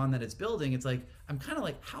going on, that it's building, it's like, I'm kind of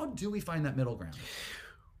like, how do we find that middle ground?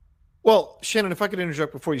 Well, Shannon, if I could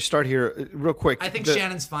interject before you start here real quick. I think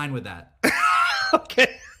Shannon's fine with that. Okay.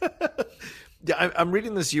 Yeah, I'm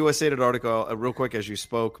reading this USA Today article real quick as you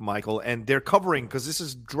spoke, Michael, and they're covering, because this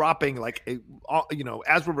is dropping like,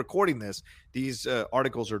 as we're recording this, these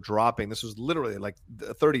articles are dropping. This was literally like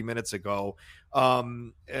 30 minutes ago.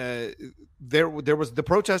 There was the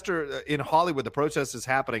protester in Hollywood. The protest is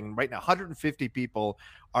happening right now. 150 people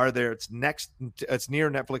are there. It's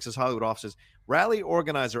near Netflix's Hollywood offices. Rally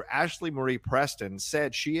organizer Ashley Marie Preston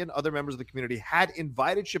said she and other members of the community had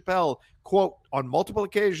invited Chappelle, quote, on multiple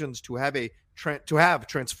occasions to have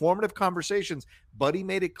transformative conversations, but he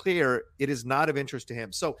made it clear it is not of interest to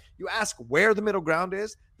him. So you ask where the middle ground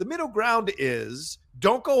is. The middle ground is,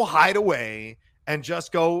 don't go hide away and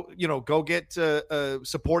just go get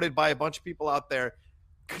supported by a bunch of people out there.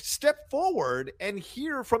 Step forward and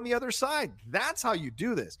hear from the other side. That's how you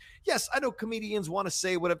do this. Yes, I know comedians want to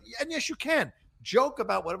say whatever, and yes, you can joke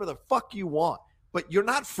about whatever the fuck you want, but you're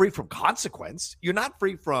not free from consequence. You're not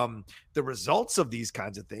free from the results of these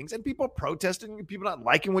kinds of things. And people protesting, people not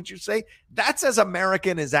liking what you say, that's as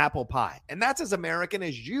American as apple pie. And that's as American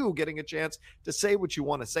as you getting a chance to say what you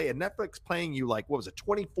want to say. And Netflix paying you like, what was it,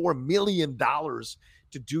 $24 million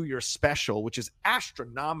to do your special, which is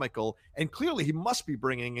astronomical. And clearly he must be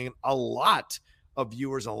bringing in a lot of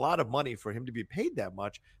viewers, a lot of money for him to be paid that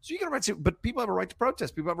much. So you got a right to, but people have a right to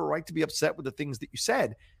protest. People have a right to be upset with the things that you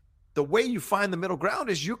said. The way you find the middle ground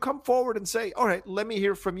is you come forward and say, all right, let me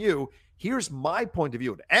hear from you. Here's my point of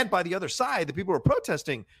view. And by the other side, the people who are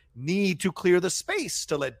protesting need to clear the space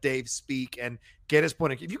to let Dave speak and get his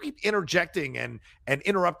point of view. If you keep interjecting and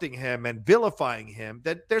interrupting him and vilifying him,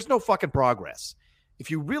 then there's no fucking progress. If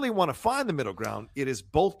you really want to find the middle ground, it is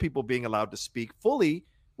both people being allowed to speak fully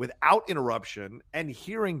without interruption and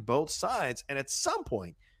hearing both sides. And at some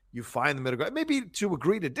point, you find the middle ground. Maybe to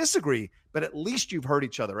agree to disagree, but at least you've heard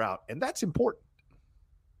each other out. And that's important.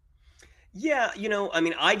 Yeah,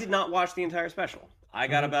 I did not watch the entire special. I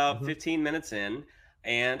got about 15 minutes in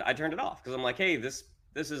and I turned it off because I'm like, hey, this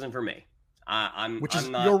isn't for me. I'm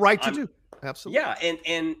not, your right to do. Absolutely. Yeah,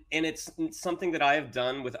 and it's something that I have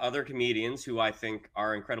done with other comedians who I think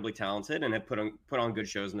are incredibly talented and have put on good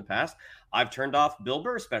shows in the past. I've turned off Bill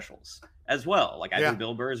Burr specials as well. Like, I think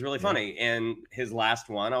Bill Burr is really funny. And his last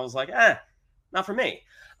one, I was like, not for me.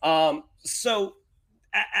 So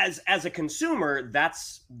as a consumer,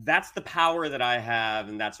 that's the power that I have,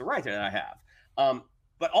 and that's the right that I have.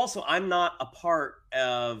 But also, I'm not a part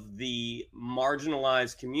of the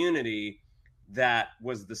marginalized community that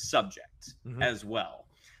was the subject as well.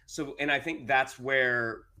 So, and I think that's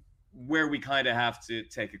where we kind of have to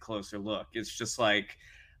take a closer look. It's just like,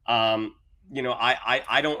 I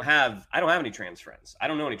don't have any trans friends. I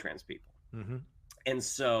don't know any trans people. And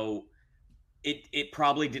so it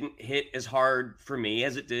probably didn't hit as hard for me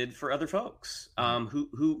as it did for other folks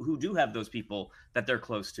who do have those people that they're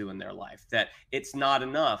close to in their life, that it's not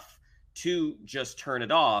enough to just turn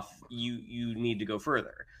it off. You need to go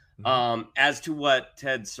further. As to what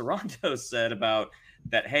Ted Sarandos said about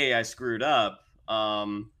that, hey, I screwed up,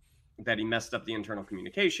 that he messed up the internal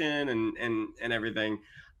communication and everything.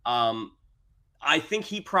 I think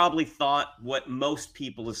he probably thought what most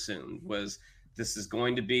people assumed was this is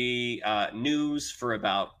going to be news for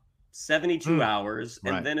about 72 hours,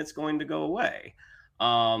 and then it's going to go away.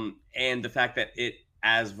 And the fact that it,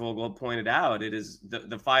 as Vogel pointed out, it is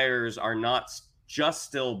the fires are not just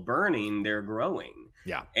still burning, they're growing.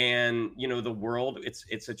 Yeah. And, the world,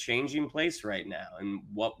 it's a changing place right now. And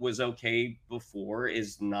what was okay before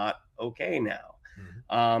is not okay now.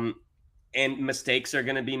 And mistakes are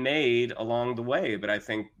going to be made along the way. But I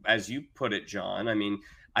think, as you put it, John,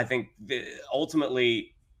 I think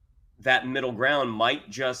ultimately that middle ground might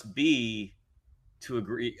just be to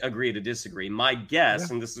agree to disagree. My guess,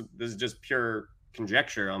 and this is just pure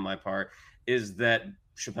conjecture on my part, is that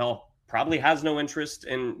Chappelle probably has no interest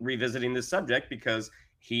in revisiting this subject because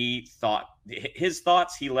his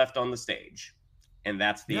thoughts he left on the stage. and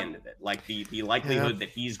that's the end of it. Like the likelihood that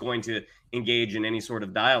he's going to engage in any sort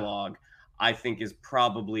of dialogue, I think, is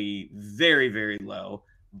probably very, very low,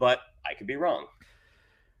 but I could be wrong.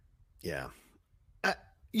 Yeah.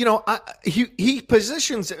 He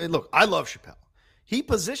positions, look, I love Chappelle. He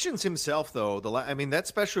positions himself, though. That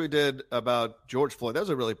special he did about George Floyd, that was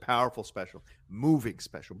a really powerful special, moving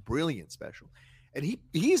special, brilliant special. And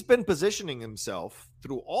he's been positioning himself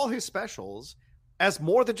through all his specials as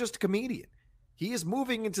more than just a comedian. He is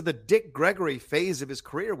moving into the Dick Gregory phase of his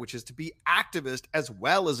career, which is to be activist as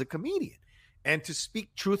well as a comedian and to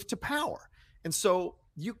speak truth to power. And so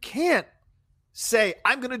you can't say,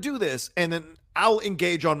 I'm going to do this, and then I'll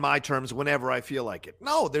engage on my terms whenever I feel like it.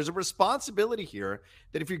 No, there's a responsibility here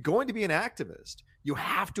that if you're going to be an activist, you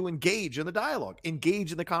have to engage in the dialogue,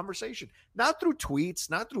 engage in the conversation, not through tweets,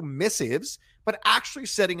 not through missives, but actually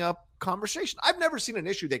setting up conversation. I've never seen an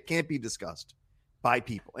issue that can't be discussed by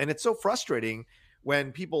people. And it's so frustrating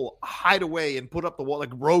when people hide away and put up the wall,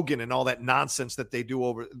 like Rogan and all that nonsense that they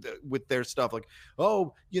do with their stuff. Like,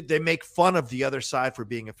 they make fun of the other side for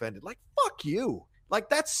being offended. Like, fuck you. Like,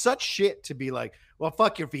 that's such shit to be like, well,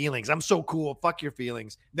 fuck your feelings. I'm so cool. Fuck your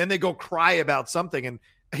feelings. Then they go cry about something and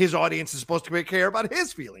his audience is supposed to care about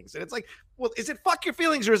his feelings. And it's like, well, is it fuck your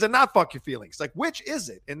feelings or is it not fuck your feelings? Like, which is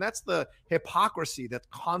it? And that's the hypocrisy that's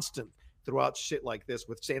constant throughout shit like this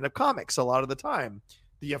with stand-up comics a lot of the time.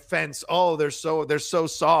 The offense, they're so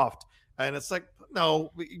soft. And it's like,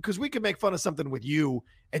 no, because we can make fun of something with you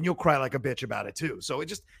and you'll cry like a bitch about it too. So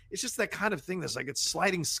it's just that kind of thing that's like, it's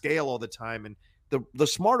sliding scale all the time. And the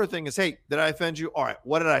smarter thing is, hey, did I offend you? All right,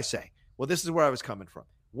 what did I say? Well, this is where I was coming from.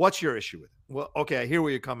 What's your issue with it? Well, okay, I hear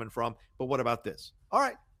where you're coming from, but what about this? All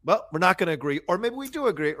right, well, we're not going to agree, or maybe we do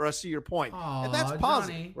agree, or I see your point. Aww, and that's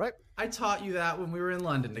positive, Johnny, right? I taught you that when we were in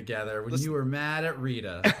London together, when you were mad at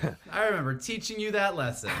Rita. I remember teaching you that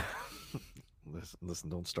lesson. Listen,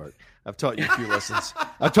 don't start. I've taught you a few lessons.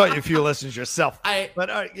 I've taught you a few lessons yourself. But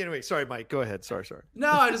all right, anyway, sorry, Mike, go ahead. Sorry. No,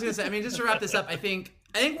 I was just going to say, just to wrap this up, I think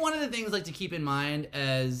one of the things like to keep in mind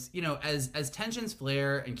as tensions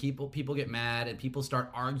flare and people get mad and people start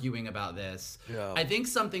arguing about this, I think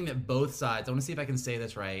something that both sides, I want to see if I can say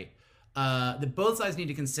this right, that both sides need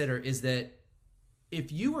to consider is that if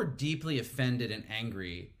you were deeply offended and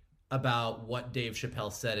angry about what Dave Chappelle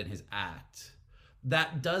said in his act,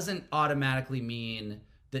 that doesn't automatically mean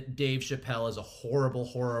that Dave Chappelle is a horrible,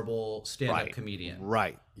 horrible stand-up comedian.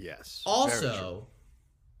 Right, yes. Also,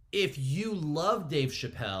 if you love Dave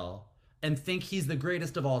Chappelle and think he's the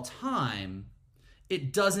greatest of all time,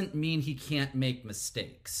 it doesn't mean he can't make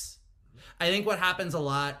mistakes. I think what happens a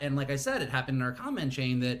lot, and like I said, it happened in our comment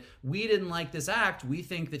chain, that we didn't like this act. We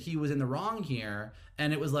think that he was in the wrong here.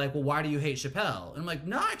 And it was like, well, why do you hate Chappelle? And I'm like,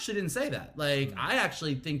 no, I actually didn't say that. Like, I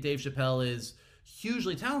actually think Dave Chappelle is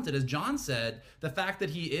hugely talented. As John said, the fact that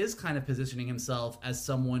he is kind of positioning himself as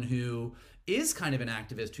someone who is kind of an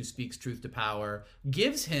activist who speaks truth to power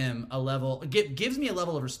gives him gives me a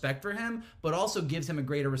level of respect for him, but also gives him a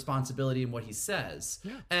greater responsibility in what he says.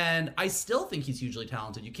 Yeah. And I still think he's hugely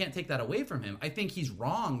talented. You can't take that away from him. I think he's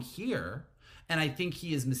wrong here. And I think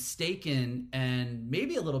he is mistaken and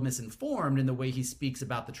maybe a little misinformed in the way he speaks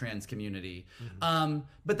about the trans community. Mm-hmm.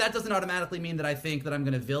 But that doesn't automatically mean that I think that I'm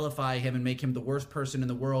going to vilify him and make him the worst person in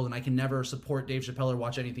the world and I can never support Dave Chappelle or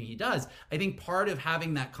watch anything he does. I think part of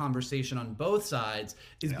having that conversation on both sides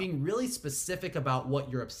is being really specific about what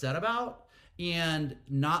you're upset about and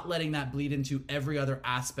not letting that bleed into every other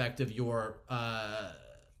aspect of your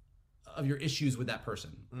issues with that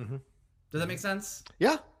person. Mm-hmm. Does that make sense?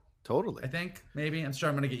 Yeah. Totally. I think, maybe. I'm sure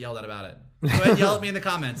I'm going to get yelled at about it. Go ahead, yell at me in the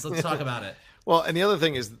comments. Let's talk about it. Well, and the other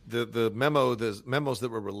thing is the memos that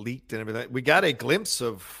were leaked and everything. We got a glimpse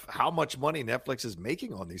of how much money Netflix is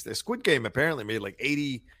making on these. The Squid Game apparently made like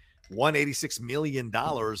 $86 million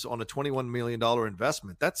on a $21 million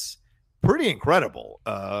investment. That's pretty incredible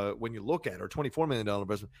when you look at it, or $24 million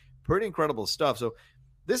investment. Pretty incredible stuff. So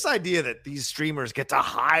this idea that these streamers get to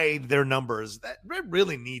hide their numbers, that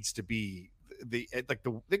really needs to be it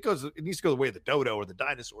needs to go the way of the dodo or the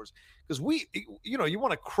dinosaurs, because you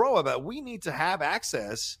want to crow about, we need to have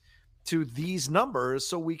access to these numbers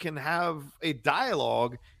so we can have a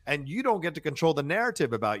dialogue, and you don't get to control the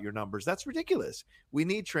narrative about your numbers. That's ridiculous. We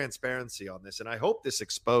need transparency on this, and I hope this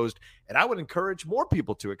exposed, and I would encourage more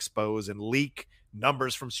people to expose and leak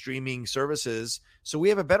numbers from streaming services so we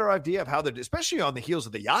have a better idea of how they're, especially on the heels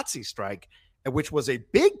of the Yahtzee strike, which was a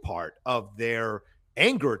big part of their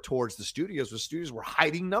anger towards the studios. The studios were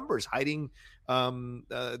hiding numbers, hiding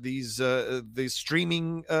these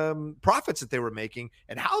streaming profits that they were making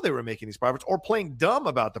and how they were making these profits, or playing dumb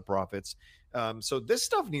about the profits. So this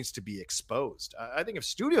stuff needs to be exposed. I think if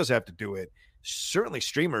studios have to do it, certainly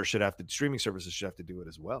streaming services should have to do it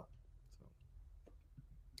as well. So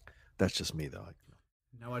that's just me, though.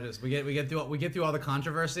 No, we get through all the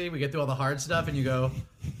controversy, we get through all the hard stuff, and you go,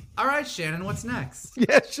 all right, Shannon, what's next?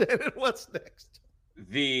 Yeah, Shannon, what's next?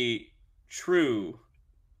 The true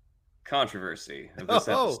controversy of this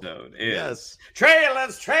episode is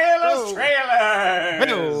trailers.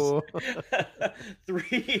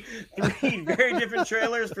 Three very different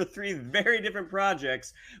trailers for three very different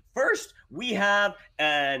projects. First, we have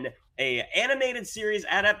an animated series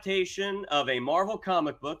adaptation of a Marvel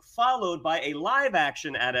comic book, followed by a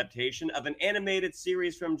live-action adaptation of an animated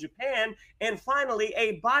series from Japan, and finally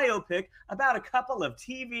a biopic about a couple of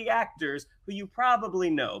TV actors who you probably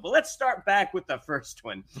know. But let's start back with the first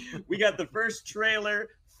one. We got the first trailer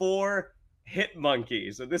for Hit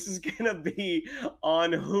Monkey. So this is going to be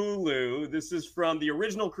on Hulu. This is from the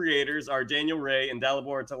original creators, are Daniel Ray and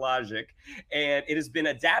Dalibor Talajic, and it has been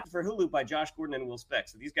adapted for Hulu by Josh Gordon and Will Speck.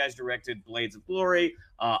 So these guys directed Blades of Glory,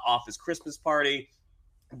 Office Christmas Party.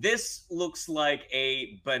 This looks like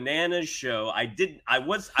a bananas show. I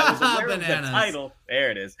was aware of the title. There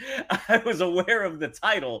it is. I was aware of the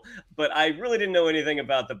title, but I really didn't know anything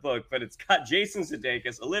about the book. But it's got Jason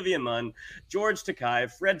Sudeikis, Olivia Munn, George Takei,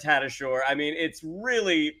 Fred Tatasciore. I mean, it's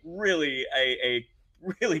really, really a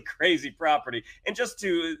really crazy property. And just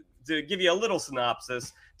to give you a little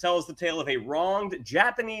synopsis, tells the tale of a wronged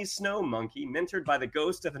Japanese snow monkey mentored by the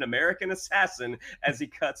ghost of an American assassin as he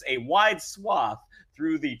cuts a wide swath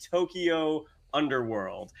through the Tokyo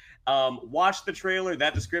underworld. Watch the trailer.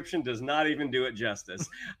 That description does not even do it justice.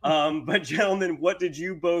 But gentlemen, what did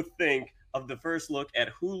you both think of the first look at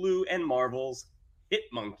Hulu and Marvel's Hit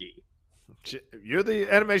Monkey? You're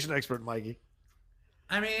the animation expert, Mikey.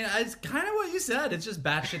 I mean, it's kind of what you said. It's just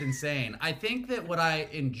batshit insane. I think that what I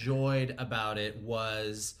enjoyed about it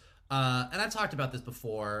was, and I talked about this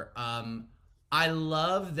before, I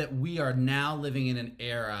love that we are now living in an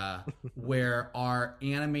era where our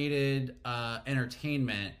animated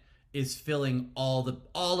entertainment is filling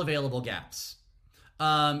all available gaps.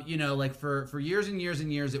 Like for years and years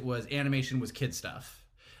and years, animation was kid stuff.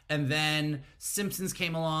 And then Simpsons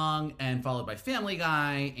came along, and followed by Family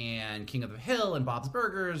Guy and King of the Hill and Bob's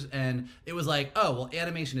Burgers. And it was like, oh, well,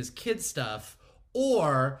 animation is kid stuff,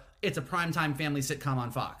 or it's a primetime family sitcom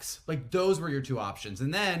on Fox. Like, those were your two options.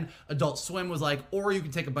 And then Adult Swim was like, or you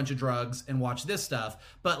can take a bunch of drugs and watch this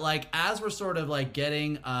stuff. But like, as we're sort of like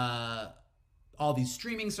getting all these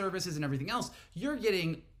streaming services and everything else, you're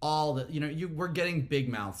getting all the, we're getting Big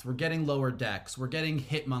Mouths, we're getting Lower Decks, we're getting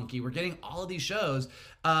Hit Monkey, we're getting all of these shows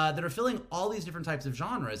that are filling all these different types of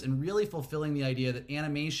genres and really fulfilling the idea that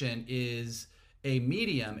animation is a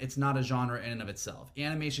medium. It's not a genre in and of itself.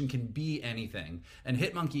 Animation can be anything, and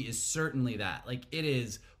Hit Monkey is certainly that. Like, it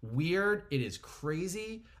is weird, it is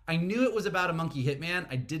crazy. I knew it was about a monkey hitman.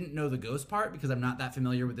 I didn't know the ghost part because I'm not that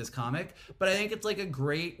familiar with this comic, but I think it's like a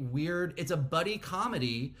great, weird, it's a buddy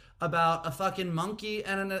comedy about a fucking monkey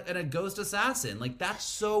and a ghost assassin. Like, that's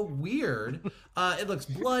so weird. It looks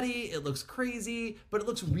bloody, it looks crazy, but it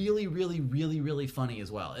looks really, really, really, really funny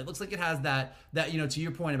as well. It looks like it has that to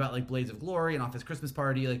your point about like Blades of Glory and Office Christmas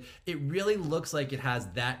Party, like it really looks like it has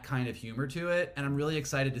that kind of humor to it, and I'm really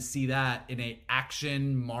excited to see that in a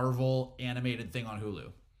action Marvel animated thing on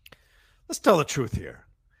Hulu. Let's tell the truth here.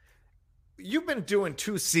 You've been doing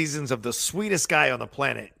 2 seasons of the sweetest guy on the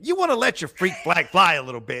planet. You want to let your freak flag fly a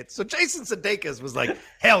little bit. So Jason Sudeikis was like,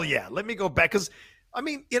 hell yeah, let me go back. Because, I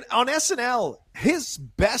mean, on SNL, his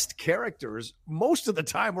best characters most of the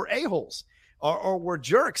time were a-holes or were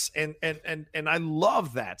jerks. And I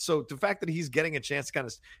love that. So the fact that he's getting a chance to kind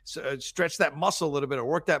of stretch that muscle a little bit or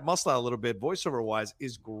work that muscle out a little bit voiceover-wise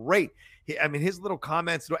is great. His little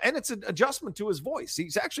comments, and it's an adjustment to his voice.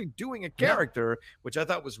 He's actually doing a character, which I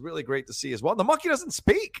thought was really great to see as well. The monkey doesn't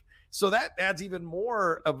speak, so that adds even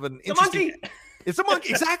more of an interesting... monkey. It's a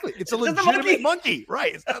monkey, exactly. It's a legitimate monkey,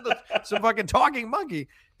 right? It's not some fucking talking monkey.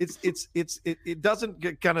 It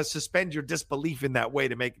doesn't kind of suspend your disbelief in that way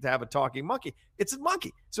to have a talking monkey. It's a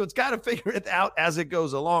monkey, so it's got to figure it out as it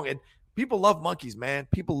goes along. And People love monkeys, man.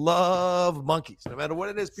 People love monkeys. No matter what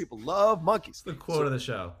it is, people love monkeys. The quote of the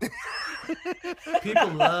show. People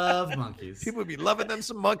love monkeys. People be loving them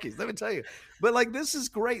some monkeys, let me tell you. But like, this is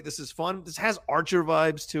great. This is fun. This has Archer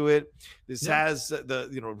vibes to it. This has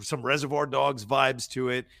some Reservoir Dogs vibes to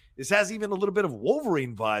it. This has even a little bit of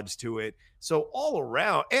Wolverine vibes to it. So all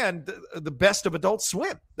around, and the best of Adult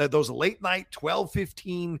Swim. Those late night 12,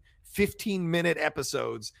 15-minute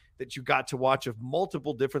episodes that you got to watch of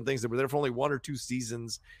multiple different things that were there for only 1 or 2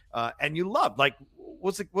 seasons, and you loved. Like,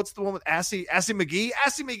 what's the one with Assy McGee?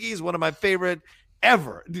 Assy McGee is one of my favorite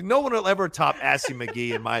ever. No one will ever top Assy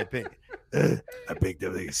McGee, in my opinion. I picked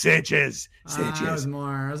up Sanchez. I was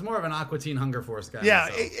more of an Aqua Teen Hunger Force guy. Yeah,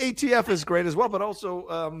 ATF is great as well, but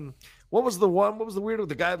also what was the weird one?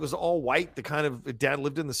 The guy that was all white, the kind of dad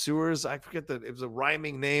lived in the sewers. I forget that it was a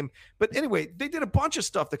rhyming name. But anyway, they did a bunch of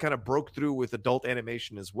stuff that kind of broke through with adult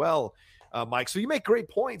animation as well, Mike. So you make great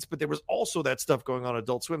points, but there was also that stuff going on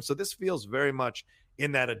Adult Swim. So this feels very much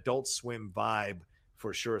in that Adult Swim vibe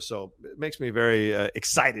for sure. So it makes me very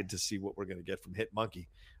excited to see what we're going to get from Hit Monkey.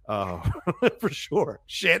 For sure.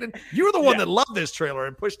 Shannon, you're the one that loved this trailer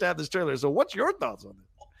and pushed to have this trailer. So what's your thoughts on it?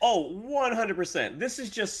 Oh, 100%. This is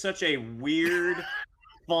just such a weird,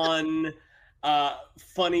 fun,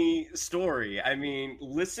 funny story. I mean,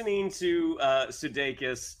 listening to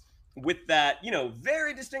Sudeikis with that,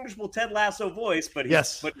 very distinguishable Ted Lasso voice, but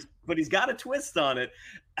he's got a twist on it.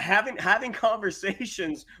 Having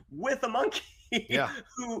conversations with a monkey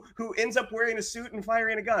who ends up wearing a suit and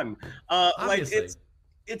firing a gun.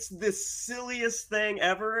 It's the silliest thing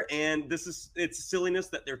ever, and it's silliness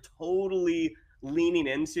that they're totally leaning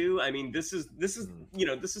into. I mean, this is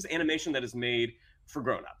animation that is made for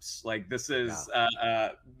grown-ups. Like, this is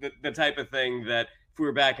the type of thing that if we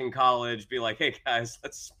were back in college, be like, hey guys,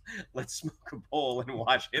 let's smoke a bowl and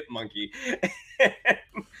watch Hit Monkey.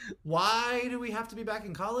 Why do we have to be back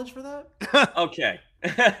in college for that? Okay.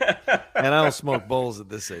 And I don't smoke bowls at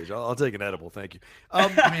this age. I'll take an edible, thank you. I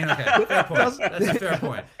mean, okay, fair point. That's a fair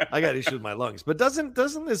point. I got issues with my lungs, but doesn't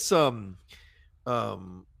this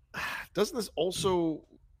also?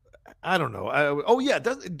 I don't know.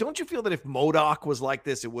 Don't you feel that if MODOK was like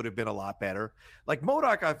this, it would have been a lot better? Like,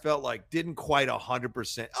 MODOK, I felt like didn't quite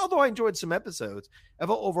 100%. Although I enjoyed some episodes, I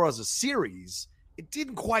felt overall as a series, it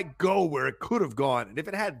didn't quite go where it could have gone. And if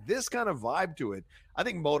it had this kind of vibe to it, I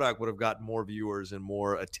think MODOK would have gotten more viewers and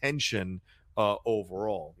more attention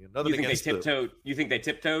overall. You think they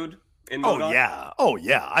tiptoed in MODOK? Oh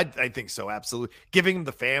yeah. I think so. Absolutely. Giving them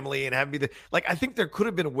the family and having I think there could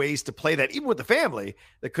have been ways to play that even with the family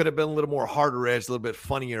that could have been a little more harder edged, a little bit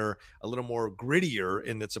funnier, a little more grittier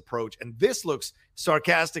in its approach. And this looks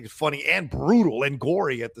sarcastic, funny, and brutal and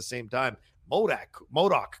gory at the same time.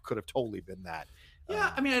 MODOK could have totally been that.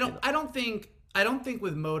 Yeah. I mean, I don't think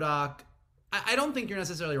with MODOK, I don't think you're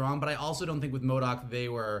necessarily wrong, but I also don't think with MODOK they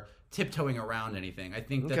were tiptoeing around anything. I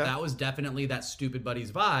think that was definitely that Stupid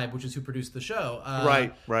Buddies vibe, which is who produced the show.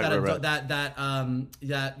 Right. That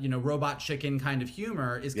robot chicken kind of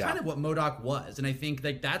humor is kind of what MODOK was, and I think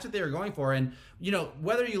that's what they were going for. And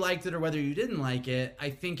whether you liked it or whether you didn't like it, I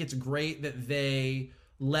think it's great that they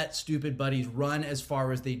let Stupid Buddies run as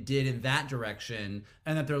far as they did in that direction,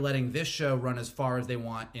 and that they're letting this show run as far as they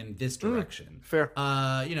want in this direction. Fair.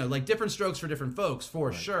 Different strokes for different folks,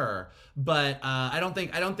 for sure. But I don't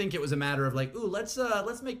think it was a matter of like, ooh, let's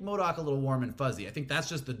make MODOK a little warm and fuzzy. I think that's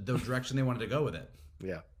just the direction they wanted to go with it.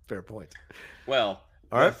 Yeah, fair point. Well,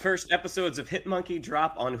 all right. The first episodes of Hit Monkey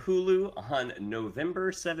drop on Hulu on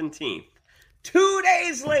November 17th. 2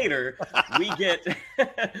 days later, we get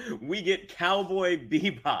Cowboy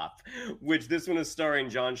Bebop, which this one is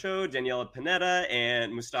starring John Cho, Daniela Pineda,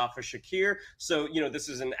 and Mustafa Shakir. So, this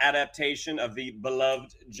is an adaptation of the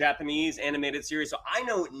beloved Japanese animated series. So I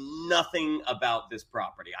know nothing about this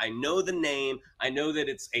property. I know the name. I know that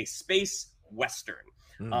it's a space western.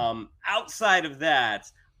 Outside of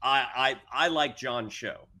that, I like John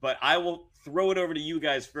Cho, but I will throw it over to you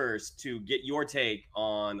guys first to get your take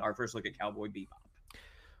on our first look at Cowboy Bebop.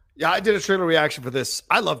 Yeah, I did a trailer reaction for this.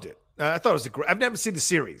 I loved it. I thought it was I've never seen the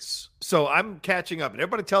series, so I'm catching up. And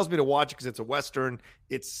everybody tells me to watch it because it's a Western.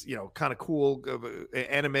 It's, kind of cool,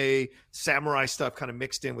 anime, samurai stuff kind of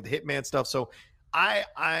mixed in with Hitman stuff. So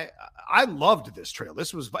I loved this trailer.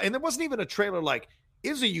 This was, and there wasn't even a trailer like, it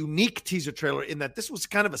was a unique teaser trailer in that this was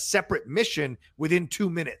kind of a separate mission within 2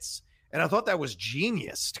 minutes. And I thought that was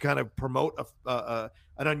genius to kind of promote an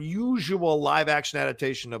unusual live action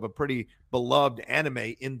adaptation of a pretty beloved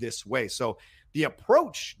anime in this way. So the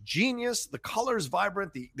approach, genius, the colors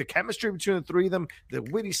vibrant, the chemistry between the three of them, the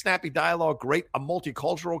witty, snappy dialogue, great, a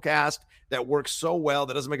multicultural cast that works so well,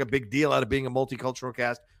 that doesn't make a big deal out of being a multicultural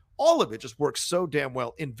cast. all of it just works so damn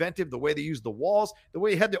well. Inventive, the way they use the walls, the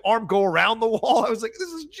way he had the arm go around the wall. I was like, this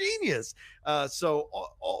is genius. So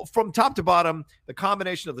from top to bottom, the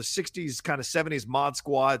combination of the 60s, kind of 70s Mod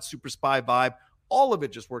Squad, Super Spy vibe, all of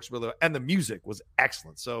it just works really well. And the music was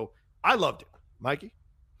excellent. So I loved it. Mikey?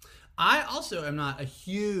 I also am not a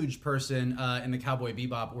huge person in the Cowboy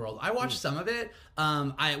Bebop world. I watched some of it.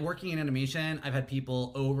 Working in animation, I've had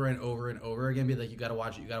people over and over and over again be like, you gotta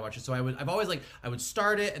watch it. So I would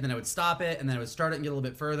start it and then I would stop it and then I would start it and get a little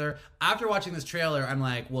bit further. After watching this trailer, I'm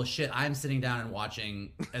like, well shit, I'm sitting down and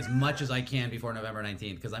watching as much as I can before November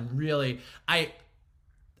 19th because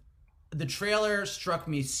the trailer struck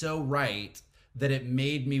me so right that it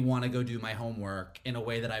made me want to go do my homework in a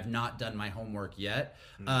way that I've not done my homework yet.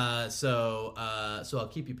 So I'll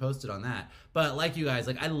keep you posted on that. But like you guys,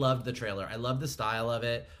 like I loved the trailer. I loved the style of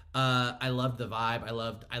it. I loved the vibe.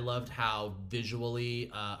 I loved how visually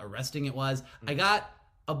arresting it was.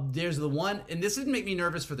 There's the one, and this didn't make me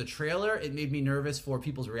nervous for the trailer. It made me nervous for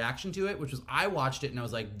people's reaction to it, which was I watched it and I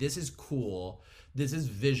was like, this is cool. This is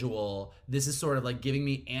visual. This is sort of like giving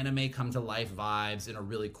me anime come to life vibes in a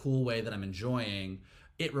really cool way that I'm enjoying.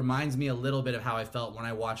 It reminds me a little bit of how I felt when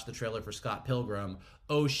I watched the trailer for Scott Pilgrim.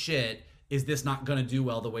 Oh shit, is this not going to do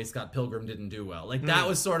well the way Scott Pilgrim didn't do well? Like that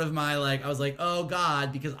was sort of my I was like, oh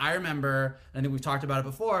God, because I remember, I think we've talked about it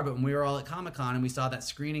before, but when we were all at Comic-Con and we saw that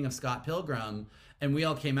screening of Scott Pilgrim and we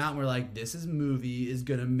all came out and we're like, this movie is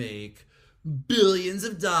going to make billions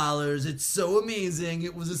of dollars. It's so amazing.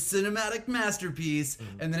 It was a cinematic masterpiece.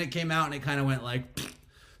 And then it came out and it kind of went like, pfft.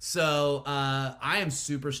 So I am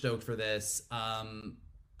super stoked for this.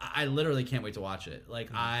 I literally can't wait to watch it. Like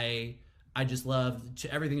I just loved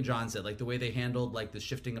everything John said, like the way they handled like the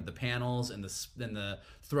shifting of the panels and the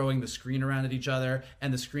throwing the screen around at each other,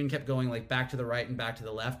 and the screen kept going like back to the right and back to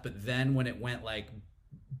the left, but then when it went like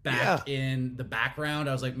back in the background,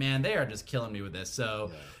 I was like, man, they are just killing me with this.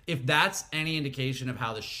 So if that's any indication of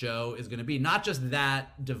how the show is going to be, not just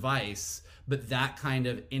that device, but that kind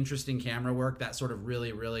of interesting camera work, that sort of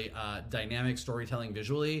really, really dynamic storytelling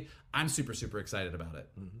visually, I'm super, super excited about it.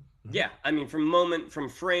 Yeah, I mean, from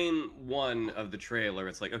frame one of the trailer,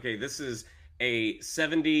 it's like, okay, this is a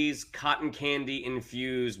 70s cotton candy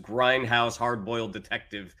infused grindhouse hard-boiled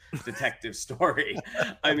detective story.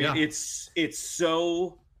 I mean, it's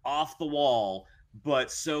so off the wall, but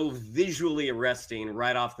so visually arresting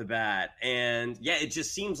right off the bat. And yeah, it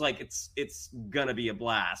just seems like it's gonna be a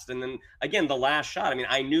blast. And then again, the last shot, I mean,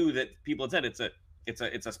 I knew that people had said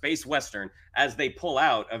it's a space western. As they pull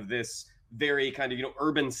out of this very kind of,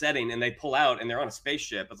 urban setting and they pull out and they're on a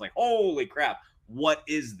spaceship, it's like, holy crap, what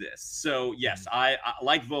is this? So yes, I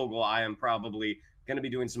like Vogel, I am probably going to be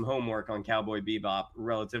doing some homework on Cowboy Bebop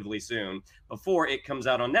relatively soon before it comes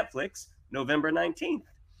out on Netflix November 19th,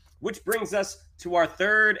 which brings us to our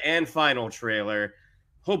third and final trailer.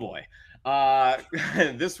 Oh boy.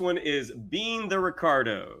 This one is Being the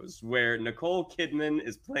Ricardos, where Nicole Kidman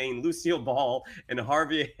is playing Lucille Ball and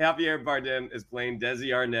Javier Bardem is playing Desi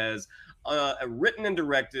Arnaz, written and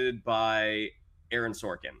directed by Aaron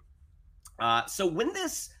Sorkin. So when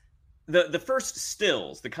the first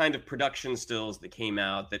stills, the kind of production stills that came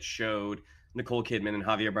out that showed Nicole Kidman and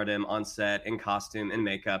Javier Bardem on set in costume and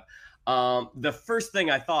makeup, the first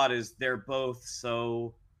thing I thought is they're both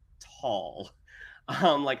so tall.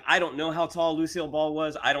 I don't know how tall Lucille Ball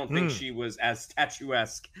was. I don't think she was as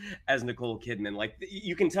statuesque as Nicole Kidman. Like,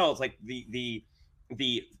 you can tell it's like the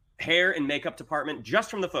hair and makeup department, just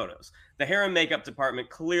from the photos, the hair and makeup department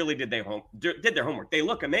clearly did their homework. They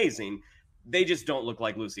look amazing. They just don't look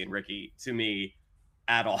like Lucy and Ricky to me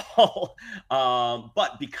at all.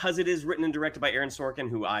 But because it is written and directed by Aaron Sorkin,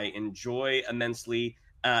 who I enjoy immensely,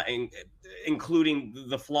 including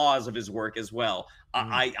the flaws of his work as well.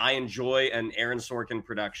 I enjoy an Aaron Sorkin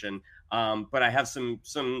production, but I have some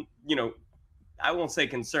I won't say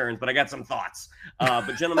concerns, but I got some thoughts.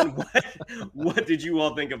 But gentlemen, what did you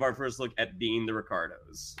all think of our first look at Being the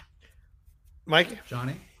Ricardos? Mike?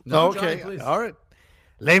 Johnny? No, okay. Johnny, all right.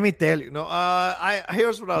 Let me tell you. No,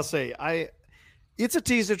 here's what I'll say. It's a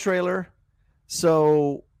teaser trailer,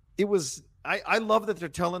 so it was. I love that they're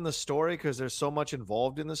telling the story because there's so much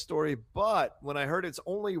involved in the story. But when I heard it's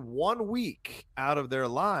only 1 week out of their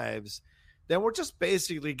lives, then we're just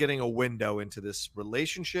basically getting a window into this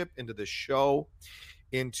relationship, into this show,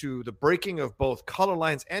 into the breaking of both color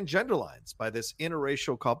lines and gender lines by this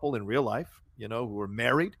interracial couple in real life, who were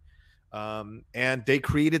married. And they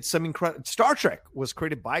created some incredible. Star Trek was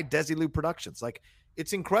created by Desilu Productions. Like,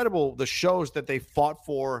 it's incredible the shows that they fought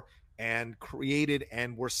for and created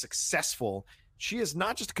and were successful. She is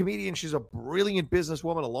not just a comedian. She's a brilliant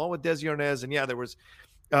businesswoman along with Desi Arnaz. And yeah, there was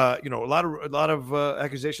a lot of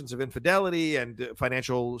accusations of infidelity and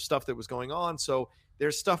financial stuff that was going on. So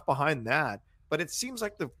there's stuff behind that. But it seems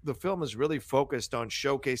like the film is really focused on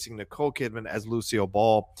showcasing Nicole Kidman as Lucille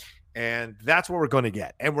Ball. And that's what we're going to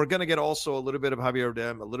get. And we're going to get also a little bit of Javier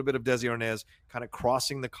Bardem, a little bit of Desi Arnaz, kind of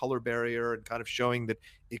crossing the color barrier and kind of showing that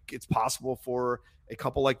it's possible for a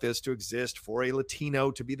couple like this to exist, for a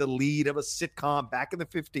Latino to be the lead of a sitcom back in the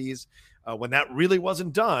 50s when that really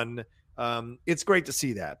wasn't done. It's great to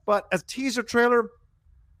see that. But as a teaser trailer,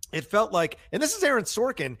 it felt like, and this is Aaron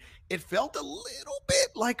Sorkin, it felt a little bit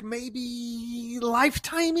like maybe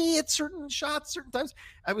Lifetime-y at certain shots, certain times.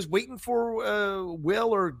 I was waiting for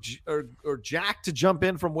Will or Jack to jump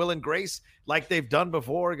in from Will and Grace like they've done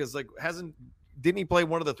before, because didn't he play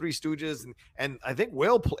one of the Three Stooges? And I think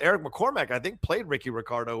Eric McCormack, I think, played Ricky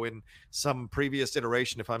Ricardo in some previous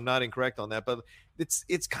iteration, if I'm not incorrect on that. But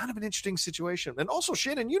it's kind of an interesting situation. And also,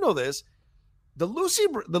 Shannon, you know this, the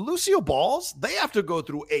Lucille Balls, they have to go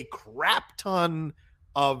through a crap ton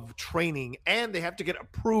of training, and they have to get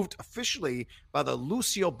approved officially by the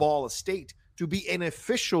Lucille Ball estate to be an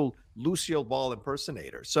official Lucille Ball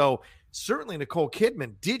impersonator. So certainly Nicole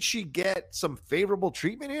Kidman, did she get some favorable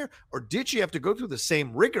treatment here, or did she have to go through the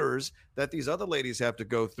same rigors that these other ladies have to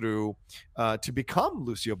go through to become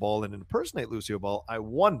Lucille Ball and impersonate Lucille Ball? I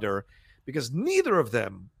wonder, because neither of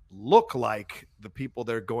them look like the people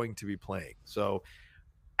they're going to be playing. So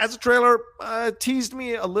as a trailer, teased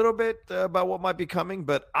me a little bit about what might be coming,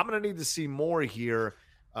 but I'm going to need to see more here,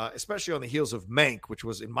 especially on the heels of Mank, which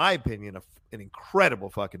was, in my opinion, an incredible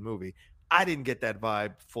fucking movie. I didn't get that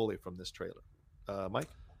vibe fully from this trailer. Mike?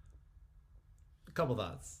 A couple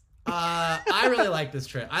thoughts. I really like this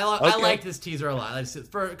trailer. I like this teaser a lot.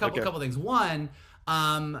 For a couple things. One,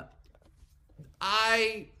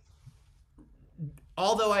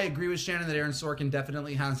 although I agree with Shannon that Aaron Sorkin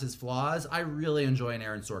definitely has his flaws, I really enjoy an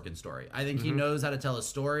Aaron Sorkin story. I think he knows how to tell a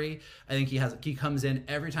story. I think he comes in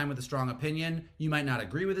every time with a strong opinion. You might not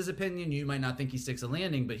agree with his opinion. You might not think he sticks a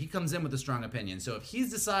landing, but he comes in with a strong opinion. So if he's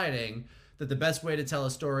deciding that the best way to tell a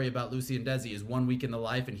story about Lucy and Desi is 1 week in the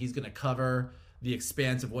life, and he's going to cover the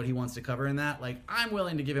expanse of what he wants to cover in that, like, I'm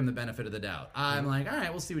willing to give him the benefit of the doubt. I'm like, all right,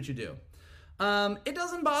 we'll see what you do. It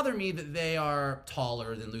doesn't bother me that they are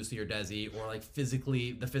taller than Lucy or Desi, or like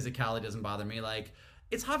physically, the physicality doesn't bother me. Like,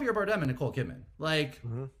 it's Javier Bardem and Nicole Kidman. Like,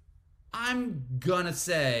 I'm gonna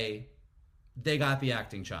say they got the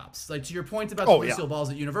acting chops. Like, to your point about the Lucille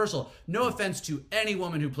Balls at Universal, no offense to any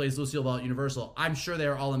woman who plays Lucille Ball at Universal, I'm sure they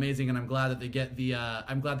are all amazing, and I'm glad that they get the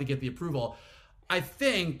approval. I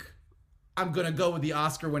think I'm gonna go with the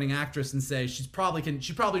Oscar-winning actress and say she probably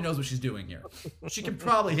knows what she's doing here. She can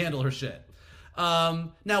probably handle her shit.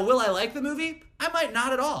 Now, will I like the movie? I might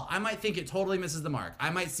not at all. I might think it totally misses the mark. I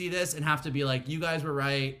might see this and have to be like, you guys were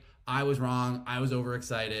right. I was wrong. I was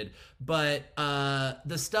overexcited. But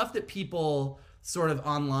the stuff that people sort of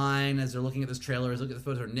online, as they're looking at this trailer, as looking at the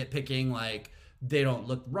photos, are nitpicking, like, they don't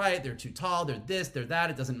look right. They're too tall. They're this, they're that.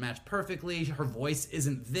 It doesn't match perfectly. Her voice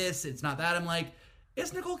isn't this. It's not that. I'm like,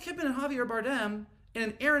 it's Nicole Kidman and Javier Bardem in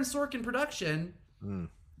an Aaron Sorkin production.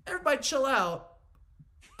 Everybody chill out.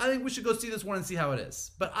 I think we should go see this one and see how it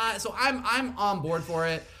is. But I'm on board for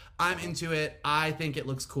it. I'm into it. I think it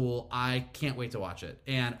looks cool. I can't wait to watch it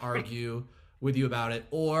and argue with you about it,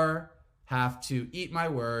 or have to eat my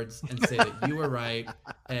words and say that you were right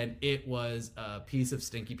and it was a piece of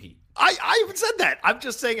stinky Pete. I haven't said that. I'm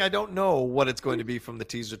just saying I don't know what it's going to be from the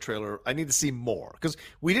teaser trailer. I need to see more, because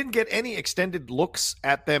we didn't get any extended looks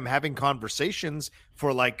at them having conversations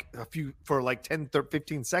for like 10,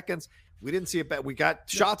 15 seconds. We didn't see it back. We got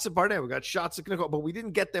shots of Bardem. We got shots of Nicole, but we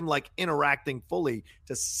didn't get them like interacting fully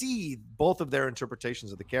to see both of their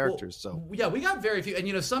interpretations of the characters. So yeah, we got very few.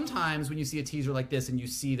 And sometimes when you see a teaser like this and you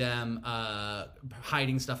see them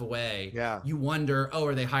hiding stuff away, you wonder,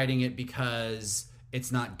 are they hiding it because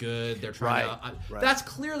it's not good? They're trying to. Right. That's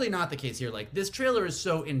clearly not the case here. Like, this trailer is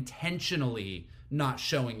so intentionally not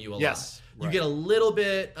showing you a lot. You get a little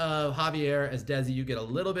bit of Javier as Desi. You get a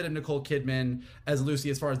little bit of Nicole Kidman as Lucy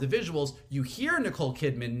as far as the visuals. You hear Nicole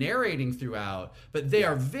Kidman narrating throughout, but they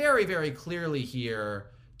are very, very clearly here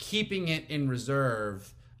keeping it in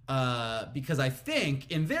reserve because I think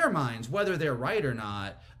in their minds, whether they're right or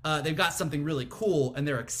not, they've got something really cool and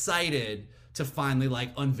they're excited to finally like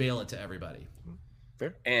unveil it to everybody.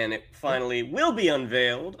 And it finally will be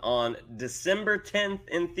unveiled on December 10th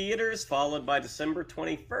in theaters, followed by December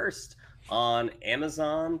 21st on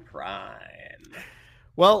Amazon Prime.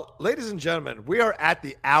 Well, ladies and gentlemen, we are at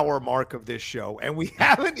the hour mark of this show, and we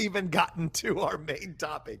haven't even gotten to our main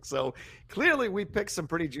topic. So clearly we picked some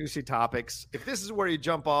pretty juicy topics. If this is where you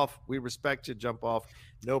jump off, we respect you, jump off.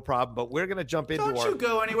 No problem. But we're going to jump into Don't you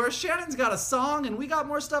go anywhere. Shannon's got a song, and we got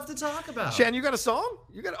more stuff to talk about. Shannon, you got a song?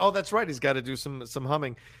 Oh, that's right. He's got to do some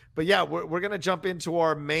humming. But yeah, we're going to jump into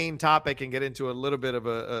our main topic and get into a little bit of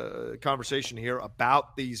a conversation here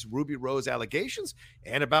about these Ruby Rose allegations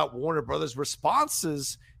and about Warner Brothers'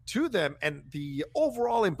 responses to them and the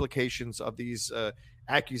overall implications of these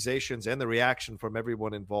accusations and the reaction from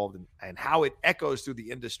everyone involved and how it echoes through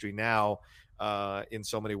the industry now in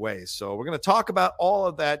so many ways. So we're going to talk about all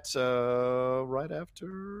of that right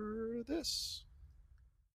after this.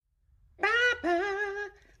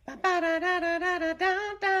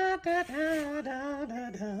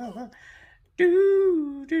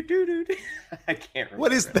 I can't remember.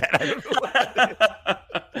 What is that? I don't know what that is.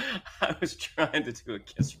 I was trying to do a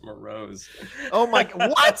Kiss from a Rose. Oh my!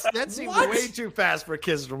 What? That seems way too fast for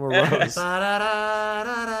Kiss from a Rose.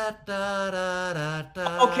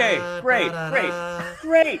 Okay,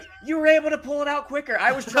 great. You were able to pull it out quicker.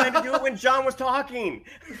 I was trying to do it when John was talking.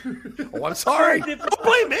 Oh, I'm sorry. Don't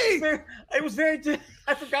blame me. It was very.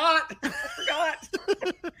 I forgot.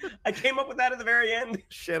 I came up with that at the very end.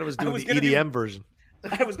 Shannon was doing the EDM version.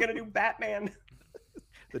 I was gonna do Batman.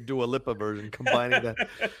 The Dua Lipa version, combining that.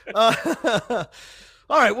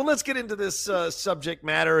 All right, well, let's get into this subject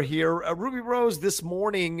matter here. Ruby Rose this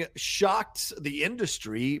morning shocked the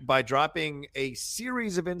industry by dropping a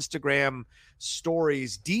series of Instagram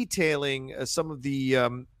stories detailing some of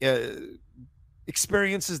the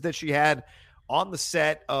experiences that she had on the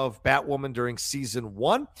set of Batwoman during season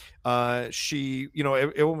 1. She,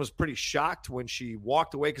 everyone was pretty shocked when she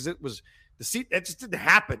walked away because it just didn't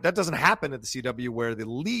happen. That doesn't happen at the CW, where the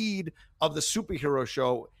lead of the superhero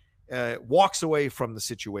show walks away from the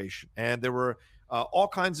situation. And there were all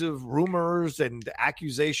kinds of rumors and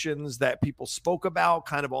accusations that people spoke about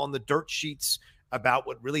kind of on the dirt sheets about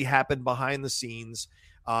what really happened behind the scenes.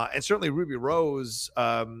 And certainly Ruby Rose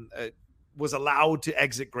was allowed to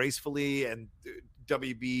exit gracefully, and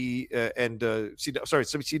WB and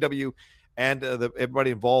CW and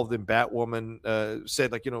everybody involved in Batwoman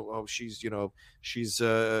said, like, she's this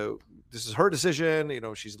is her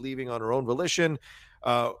decision. She's leaving on her own volition.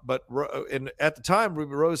 But at the time,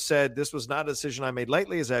 Ruby Rose said, this was not a decision I made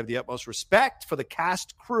lightly, as I have the utmost respect for the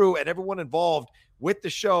cast, crew, and everyone involved with the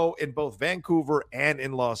show in both Vancouver and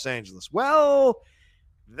in Los Angeles. Well,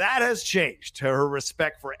 that has changed. Her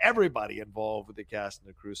respect for everybody involved with the cast and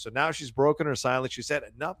the crew. So now she's broken her silence. She said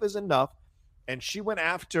enough is enough. And she went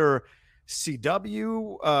after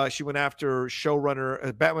CW. She went after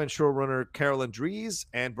Batman showrunner Carolyn Dries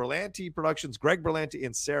and Berlanti Productions, Greg Berlanti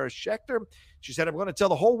and Sarah Schechter. She said, I'm going to tell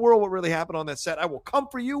the whole world what really happened on that set. I will come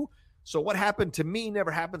for you. So what happened to me never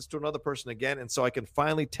happens to another person again. And so I can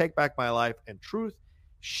finally take back my life and truth.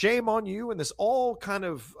 Shame on you. And this all kind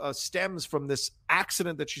of stems from this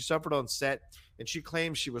accident that she suffered on set. And she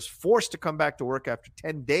claims she was forced to come back to work after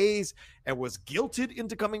 10 days and was guilted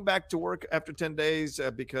into coming back to work after 10 days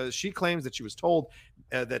because she claims that she was told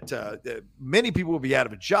that many people would be out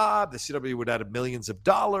of a job. The CW would out of millions of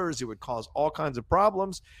dollars. It would cause all kinds of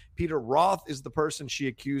problems. Peter Roth is the person she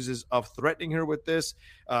accuses of threatening her with this.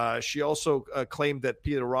 She also claimed that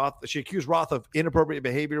she accused Roth of inappropriate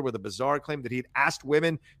behavior with a bizarre claim that he'd asked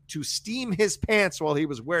women to steam his pants while he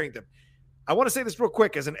was wearing them. I want to say this real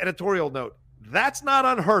quick as an editorial note. That's not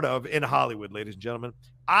unheard of in Hollywood, ladies and gentlemen.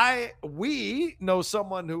 We know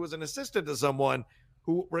someone who was an assistant to someone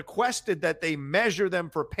who requested that they measure them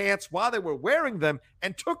for pants while they were wearing them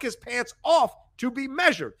and took his pants off to be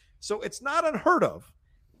measured. So it's not unheard of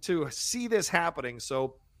to see this happening.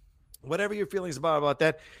 So whatever your feelings about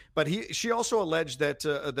that. But she also alleged that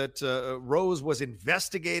Rose was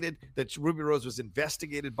investigated, that Ruby Rose was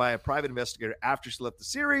investigated by a private investigator after she left the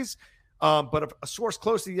series. But a source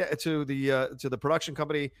close to the production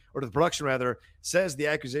company, or to the production rather, says the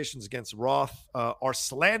accusations against Roth are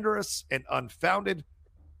slanderous and unfounded.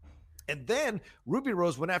 And then Ruby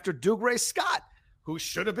Rose went after Dougray Scott, who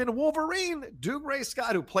should have been Wolverine. Dougray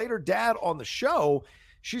Scott, who played her dad on the show.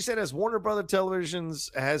 She said, as Warner Brother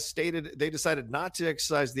Televisions has stated, they decided not to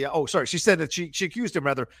exercise she said that she accused him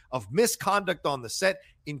rather of misconduct on the set,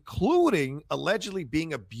 including allegedly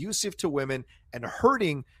being abusive to women and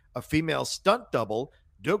hurting a female stunt double.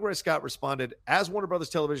 Dougray Scott responded, as Warner Brothers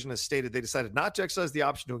Television has stated, they decided not to exercise the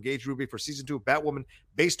option to engage Ruby for season 2 of Batwoman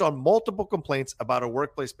based on multiple complaints about her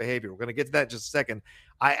workplace behavior. We're going to get to that in just a second.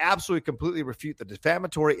 I absolutely completely refute the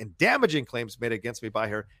defamatory and damaging claims made against me by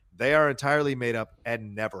her. They are entirely made up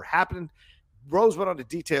and never happened. Rose went on to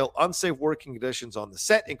detail unsafe working conditions on the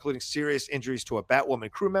set, including serious injuries to a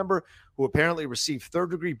Batwoman crew member who apparently received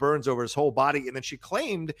third-degree burns over his whole body. And then she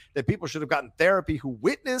claimed that people should have gotten therapy who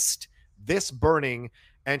witnessed this burning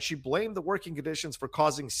and she blamed the working conditions for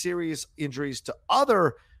causing serious injuries to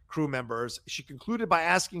other crew members. She concluded by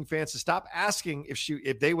asking fans to stop asking if she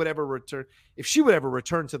would ever return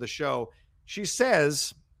to the show. She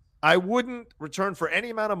says, "I wouldn't return for any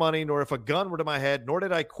amount of money, nor if a gun were to my head, nor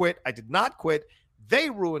did I quit. I did not quit. They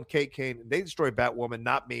ruined Kate Kane and they destroyed Batwoman,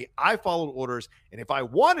 not me. I followed orders, and if I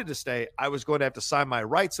wanted to stay, I was going to have to sign my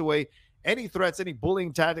rights away. Any threats, any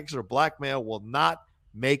bullying tactics, or blackmail will not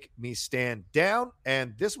make me stand down."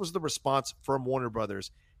 And this was the response from Warner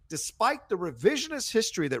Brothers. Despite the revisionist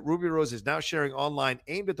history that Ruby Rose is now sharing online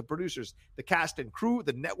aimed at the producers, the cast and crew,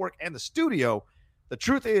 the network, and the studio, the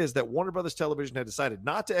truth is that Warner Brothers Television had decided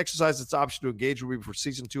not to exercise its option to engage Ruby for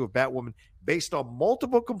season 2 of Batwoman based on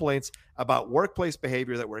multiple complaints about workplace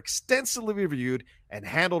behavior that were extensively reviewed and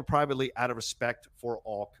handled privately out of respect for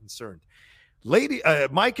all concerned.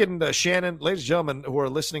 Mike and Shannon, ladies and gentlemen who are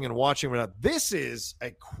listening and watching right now, this is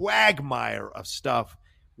a quagmire of stuff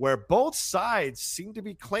where both sides seem to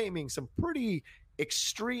be claiming some pretty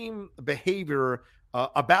extreme behavior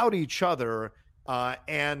about each other.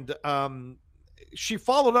 She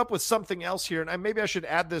followed up with something else here, and maybe I should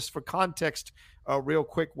add this for context real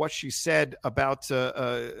quick, what she said about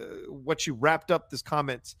what she wrapped up these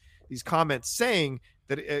comments saying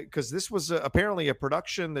that because this was apparently a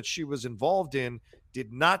production that she was involved in,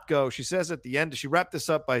 did not go. She says at the end, she wrapped this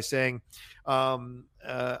up by saying,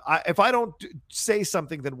 if I don't say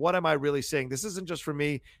something, then what am I really saying? This isn't just for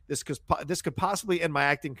me. This could possibly end my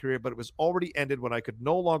acting career, but it was already ended when I could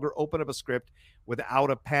no longer open up a script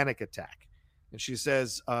without a panic attack. And she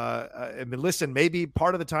says, listen, maybe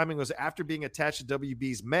part of the timing was after being attached to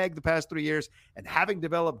WB's Meg the past 3 years and having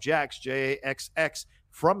developed Jax, Jaxx,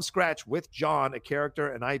 from scratch with John, a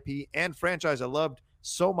character, an IP, and franchise I loved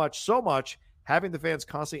so much, having the fans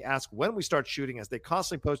constantly ask when we start shooting, as they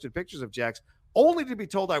constantly posted pictures of Jax, only to be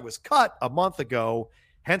told I was cut a month ago,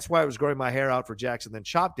 hence why I was growing my hair out for Jax and then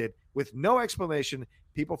chopped it, with no explanation.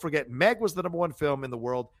 People forget Meg was the #1 film in the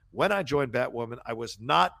world when I joined Batwoman. I was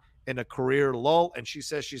not in a career lull, and she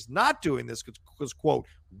says she's not doing this because, quote,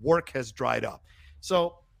 work has dried up.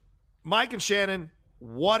 So, Mike and Shannon,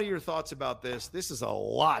 what are your thoughts about this? This is a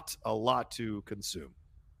lot to consume.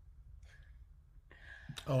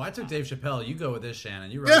 Oh, I took Dave Chappelle. You go with this,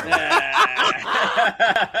 Shannon. You right.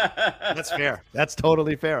 That's fair. That's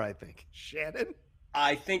totally fair, I think. Shannon?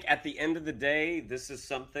 I think at the end of the day, this is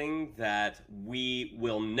something that we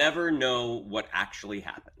will never know what actually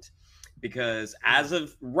happened. Because as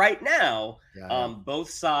of right now, both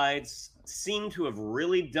sides seem to have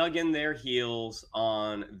really dug in their heels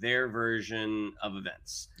on their version of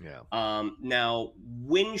events. Yeah. Now,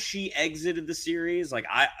 when she exited the series,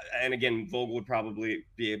 and again, Vogel would probably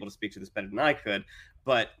be able to speak to this better than I could,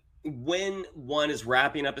 but when one is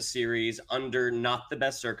wrapping up a series under not the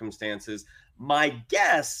best circumstances, my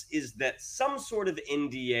guess is that some sort of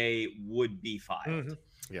NDA would be filed. Mm-hmm.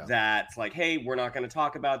 Yeah. That's like, hey, we're not going to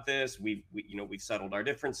talk about this. We've settled our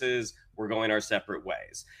differences. We're going our separate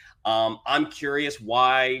ways. I'm curious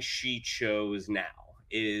why she chose now.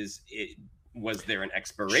 Was there an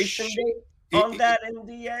expiration date on that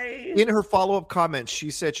NDA? In her follow-up comments,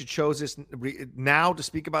 she said she chose this now to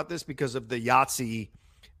speak about this because of the IATSE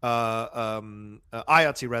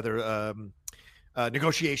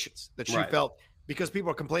negotiations that she felt, because people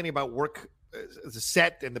are complaining about work, the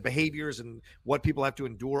set and the behaviors and what people have to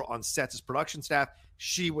endure on sets as production staff.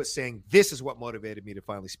 She was saying, this is what motivated me to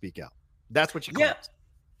finally speak out. That's what she claims. Yeah.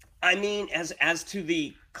 I mean, as to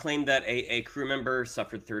the claim that a crew member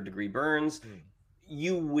suffered third-degree burns,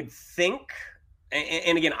 you would think,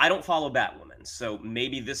 and again, I don't follow Batwoman, so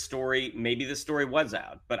maybe this story was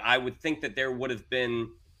out, but I would think that there would have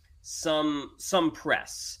been some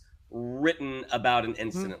press written about an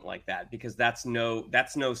incident like that, because that's no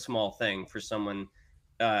small thing for someone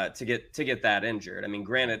to get that injured. I mean,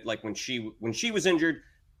 granted, like when she was injured,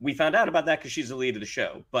 we found out about that because she's the lead of the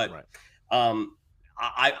show. But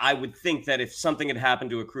I would think that if something had happened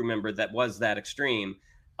to a crew member that was that extreme,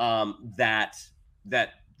 that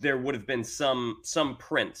there would have been some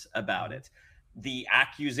print about it. The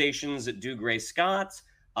accusations at Gray Scott,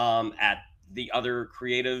 at the other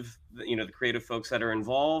creative, the creative folks that are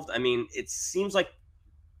involved. I mean, it seems like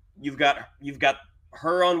you've got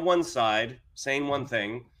her on one side saying one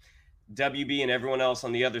thing, WB and everyone else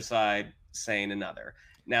on the other side saying another.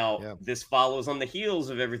 Now, this follows on the heels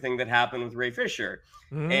of everything that happened with Ray Fisher.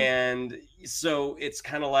 Mm-hmm. And so it's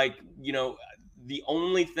kind of like, the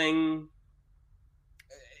only thing,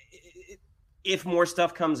 if more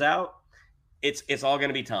stuff comes out, it's all going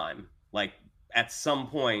to be time. Like at some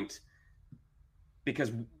point,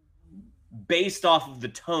 because based off of the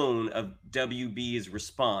tone of WB's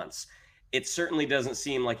response, it certainly doesn't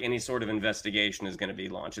seem like any sort of investigation is going to be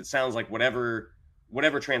launched. It sounds like whatever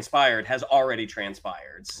transpired has already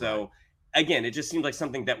transpired. So again, it just seems like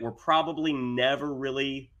something that we're probably never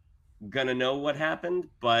really going to know what happened,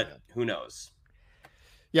 but who knows?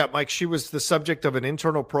 Yeah, Mike, she was the subject of an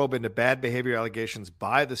internal probe into bad behavior allegations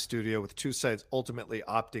by the studio, with two sides ultimately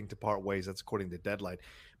opting to part ways. That's according to Deadline.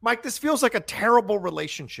 Mike, this feels like a terrible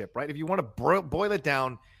relationship, right? If you want to boil it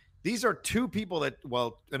down, these are two people that,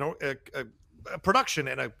 well, a production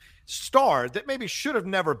and a star that maybe should have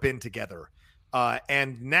never been together.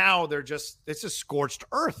 And now it's just scorched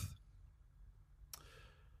earth.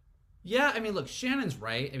 Yeah, I mean, look, Shannon's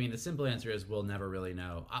right. I mean, the simple answer is we'll never really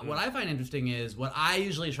know. What I find interesting is what I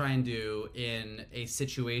usually try and do in a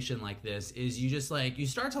situation like this is you just you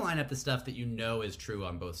start to line up the stuff that you know is true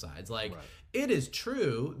on both sides. It is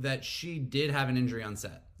true that she did have an injury on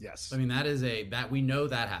set. Yes. I mean, that we know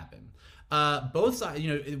that happened. Both sides,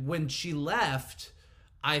 when she left,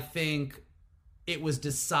 I think it was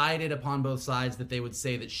decided upon both sides that they would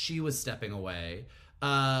say that she was stepping away.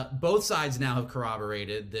 Both sides now have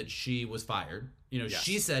corroborated that she was fired.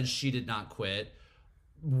 She said she did not quit.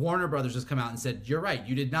 Warner Brothers has come out and said, you're right,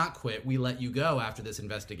 you did not quit. We let you go after this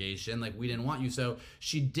investigation. We didn't want you. So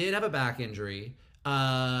she did have a back injury.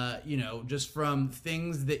 Just from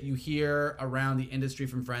things that you hear around the industry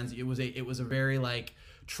from friends, it was a very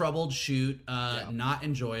troubled shoot, not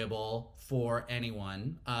enjoyable for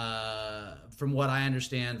anyone. From what I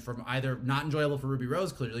understand, from either not enjoyable for Ruby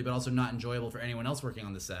Rose clearly, but also not enjoyable for anyone else working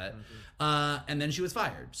on the set. And then she was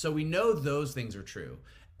fired. So we know those things are true.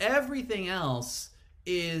 Everything else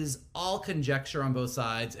is all conjecture on both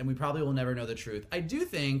sides, and we probably will never know the truth. I do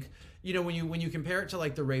think, when you compare it to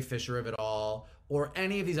the Ray Fisher of it all, or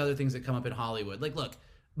any of these other things that come up in Hollywood, look,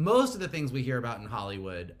 most of the things we hear about in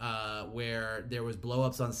Hollywood, where there was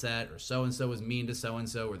blow-ups on set, or so-and-so was mean to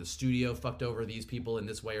so-and-so, or the studio fucked over these people in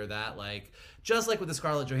this way or that, just like with the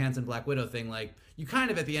Scarlett Johansson Black Widow thing, you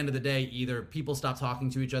kind of, at the end of the day, either people stop talking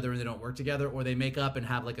to each other and they don't work together, or they make up and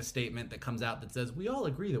have a statement that comes out that says, we all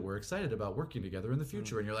agree that we're excited about working together in the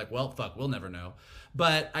future. And you're like, well, fuck, we'll never know.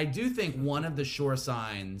 But I do think one of the sure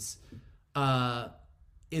signs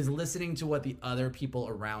is listening to what the other people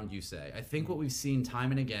around you say. I think what we've seen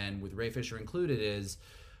time and again, with Ray Fisher included, is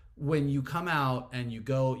when you come out and you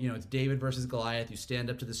go, it's David versus Goliath, you stand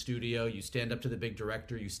up to the studio, you stand up to the big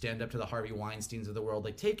director, you stand up to the Harvey Weinsteins of the world,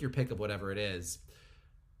 take your pick of whatever it is.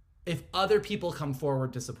 If other people come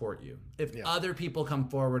forward to support you, if other people come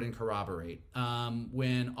forward and corroborate,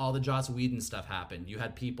 when all the Joss Whedon stuff happened, you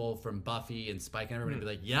had people from Buffy and Spike and everybody be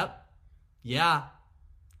like, yep, yeah,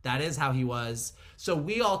 that is how he was. So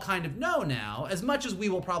we all kind of know now, as much as we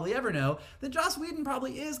will probably ever know, that Joss Whedon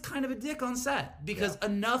probably is kind of a dick on set, because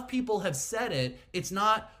enough people have said it. It's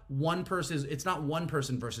not one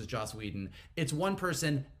person versus Joss Whedon. It's one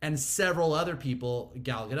person and several other people,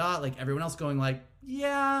 Gal Gadot, everyone else going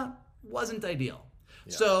wasn't ideal.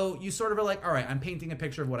 Yeah. So you sort of are all right, I'm painting a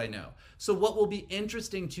picture of what I know. So what will be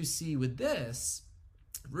interesting to see with this,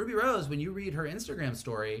 Ruby Rose, when you read her Instagram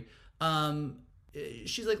story,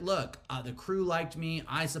 she's look, the crew liked me,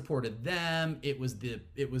 I supported them, it was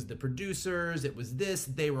the producers, it was this,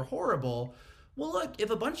 they were horrible. Well, look, if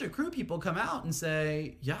a bunch of crew people come out and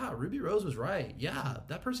say, yeah, Ruby Rose was right, yeah,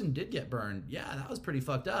 that person did get burned, yeah, that was pretty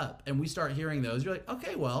fucked up, and we start hearing those, you're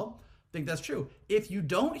okay, well, I think that's true. If you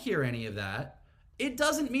don't hear any of that, it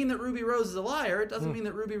doesn't mean that Ruby Rose is a liar. It doesn't mean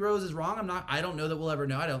that Ruby Rose is wrong. I don't know that we'll ever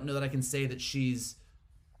know. I don't know that I can say that she's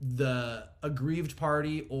the aggrieved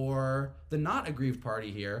party or the not aggrieved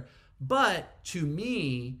party here. But to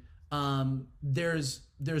me, there's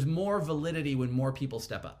more validity when more people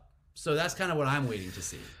step up. So that's kind of what I'm waiting to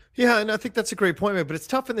see. Yeah, and I think that's a great point, but it's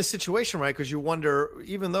tough in this situation, right? Because you wonder,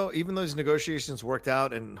 even though these negotiations worked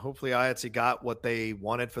out and hopefully IATSE got what they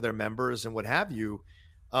wanted for their members and what have you,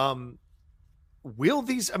 will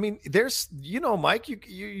these, there's, Mike,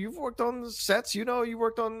 you've worked on sets, you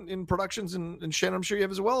worked in productions, and Shannon, I'm sure you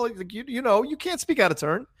have as well. You can't speak out of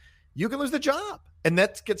turn. You can lose the job, and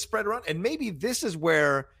that gets spread around. And maybe this is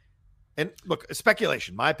where, and look,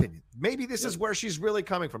 speculation, my opinion, maybe this is where she's really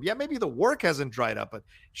coming from. Yeah, maybe the work hasn't dried up, but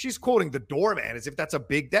she's quoting The Doorman as if that's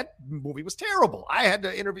that movie was terrible. I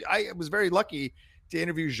was very lucky to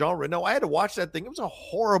interview Jean Reno. I had to watch that thing. It was a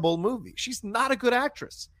horrible movie. She's not a good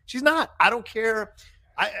actress. She's not. I don't care.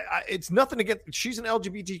 It's nothing against. She's an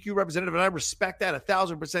LGBTQ representative, and I respect that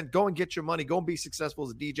 1,000%. Go and get your money. Go and be successful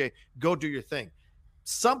as a DJ. Go do your thing.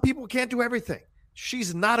 Some people can't do everything.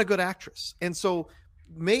 She's not a good actress, and so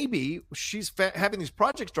maybe she's having these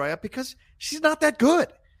projects dry up because she's not that good.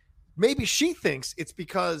 maybe she thinks it's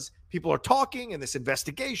because people are talking and this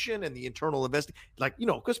investigation and the internal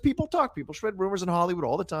because people talk, people spread rumors in Hollywood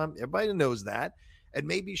all the time. Everybody knows that. And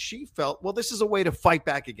maybe she felt, well, this is a way to fight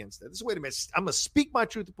back against it. This is a way to, I'm going to speak my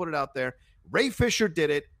truth and put it out there. Ray Fisher did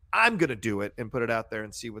it. I'm going to do it and put it out there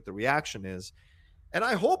and see what the reaction is. And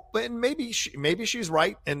I hope, and maybe she's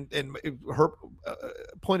right, and her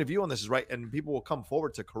point of view on this is right, and people will come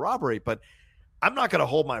forward to corroborate. But I'm not going to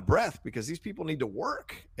hold my breath, because these people need to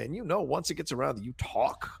work. And once it gets around, you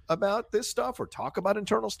talk about this stuff or talk about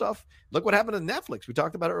internal stuff. Look what happened to Netflix. We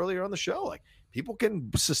talked about it earlier on the show. Like, people can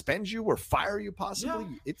suspend you or fire you possibly.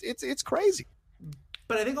 Yeah. It's crazy.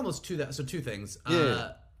 But I think almost two things.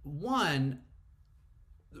 Yeah. One,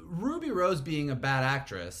 Ruby Rose being a bad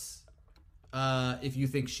actress, if you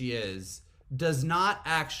think she is, does not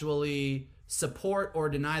actually support or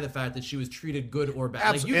deny the fact that she was treated good or bad.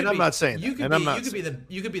 Absolutely. And I'm not saying that.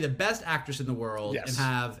 You could be the best actress in the world and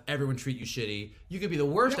have everyone treat you shitty. You could be the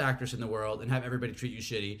worst actress in the world and have everybody treat you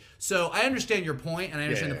shitty. So I understand your point, and I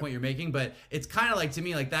understand the point you're making, but it's kind of like, to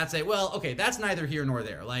me, like, that's neither here nor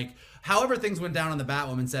there. Like, however things went down on the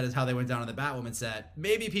Batwoman set is how they went down on the Batwoman set.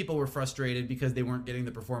 Maybe people were frustrated because they weren't getting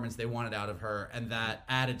the performance they wanted out of her, and that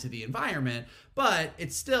added to the environment. But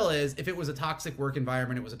it still is, if it was a toxic work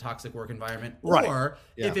environment, it was a toxic work environment. Right. Or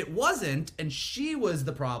if it wasn't and she was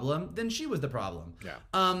the problem, then she was the problem.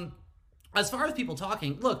 Yeah. As far as people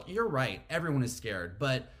talking, look, you're right. Everyone is scared.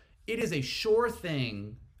 But it is a sure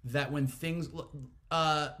thing that when things...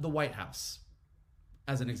 the White House,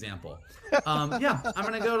 as an example. I'm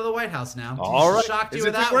going to go to the White House now. All right. Shocked you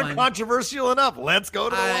with that one. We're controversial enough. Let's go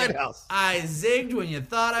to the White House. I zigged when you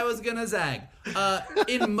thought I was going to zag.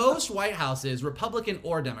 In most White Houses, Republican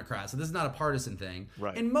or Democrat, so this is not a partisan thing.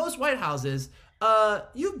 Right. In most White Houses,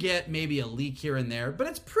 you get maybe a leak here and there, but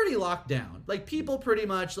it's pretty locked down. Like, people pretty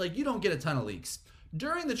much, like, you don't get a ton of leaks.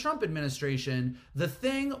 During the Trump administration, the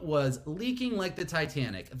thing was leaking like the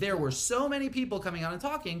Titanic. There were so many people coming out and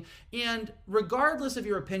talking, and regardless of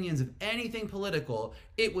your opinions of anything political,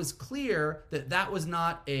 it was clear that that was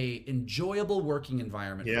not a enjoyable working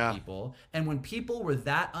environment for people. And when people were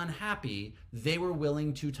that unhappy, they were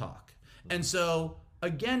willing to talk. And so,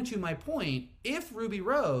 again, to my point, if Ruby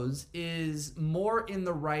Rose is more in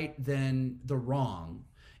the right than the wrong,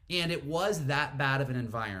 and it was that bad of an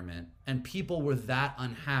environment, and people were that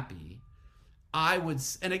unhappy, I would,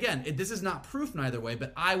 and again, this is not proof neither way,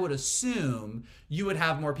 but I would assume you would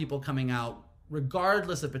have more people coming out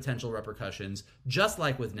regardless of potential repercussions, just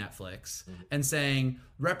like with Netflix, and saying,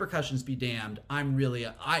 repercussions be damned, I'm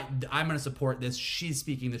going to support this, she's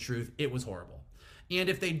speaking the truth, it was horrible. And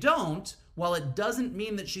if they don't, while it doesn't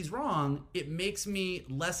mean that she's wrong, it makes me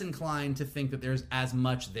less inclined to think that there's as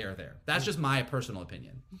much there. That's just my personal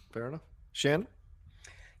opinion. Fair enough. Shannon?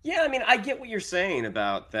 Yeah, I mean, I get what you're saying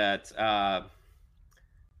about that.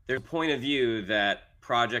 There's a point of view that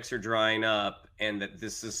projects are drying up, and that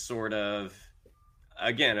this is sort of,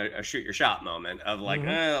 again, a shoot your shot moment of like,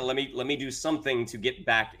 let me do something to get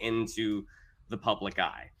back into the public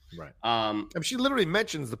eye. Right. And she literally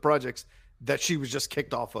mentions the projects that she was just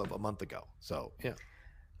kicked off of a month ago. So, yeah.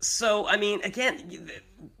 So, I mean, again,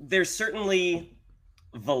 there's certainly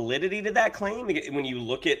validity to that claim when you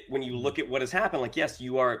look at what has happened. Like, yes,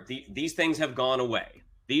 these things have gone away.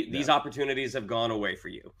 These opportunities have gone away for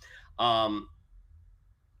you.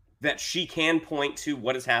 That she can point to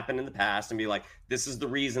what has happened in the past and be like, this is the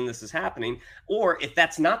reason this is happening. Or if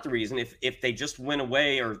that's not the reason, if they just went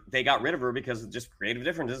away or they got rid of her because of just creative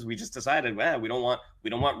differences, we just decided, we don't want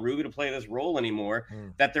Ruby to play this role anymore,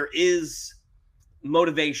 that there is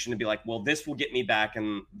motivation to be like, well, this will get me back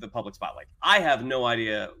in the public spotlight. I have no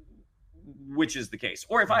idea which is the case,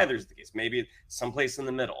 or if either is the case, maybe someplace in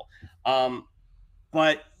the middle.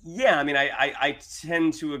 But yeah, I mean, I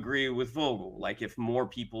tend to agree with Vogel. Like, if more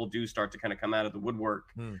people do start to kind of come out of the woodwork,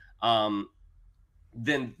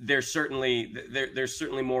 then there's certainly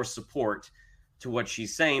more support to what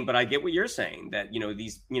she's saying. But I get what you're saying, that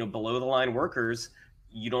these below the line workers,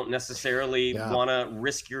 you don't necessarily want to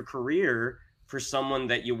risk your career for someone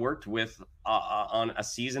that you worked with on a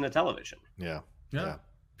season of television. Yeah.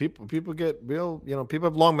 People get real. People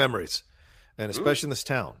have long memories. And especially in this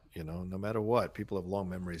town, no matter what, people have long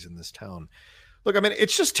memories in this town. Look, I mean,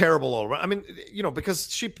 it's just terrible all around. I mean,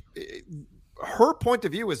 because her point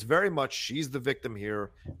of view is very much she's the victim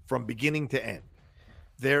here from beginning to end.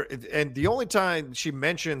 And the only time she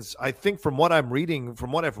mentions, I think from what I'm reading,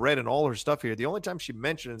 from what I've read in all her stuff here, the only time she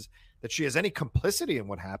mentions that she has any complicity in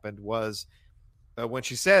what happened was when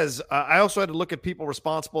she says, I also had to look at people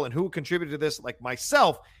responsible and who contributed to this, like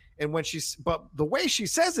myself. And but the way she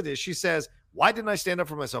says it is, she says, Why didn't I stand up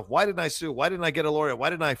for myself? Why didn't I sue? Why didn't I get a lawyer? Why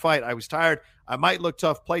didn't I fight? I was tired. I might look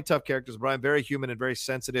tough, play tough characters, but I'm very human and very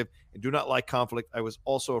sensitive and do not like conflict. I was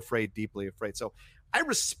also afraid, deeply afraid. So I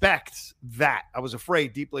respect that. I was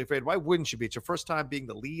afraid, deeply afraid. Why wouldn't you be? It's your first time being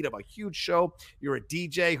the lead of a huge show. You're a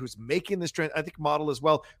DJ who's making this, I think model as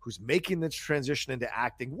well, who's making this transition into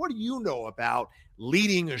acting. What do you know about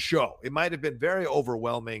leading a show? It might have been very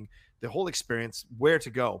overwhelming, the whole experience, where to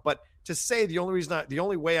go. But to say the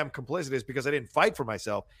only way I'm complicit is because I didn't fight for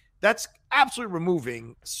myself, that's absolutely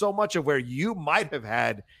removing so much of where you might have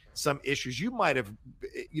had some issues. You might have,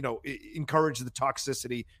 encouraged the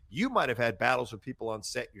toxicity. You might have had battles with people on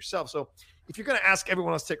set yourself. So if you're going to ask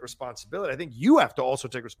everyone else to take responsibility, I think you have to also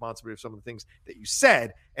take responsibility for some of the things that you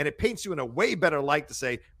said. And it paints you in a way better light to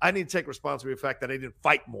say, I need to take responsibility for the fact that I didn't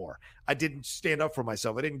fight more. I didn't stand up for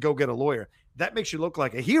myself. I didn't go get a lawyer. That makes you look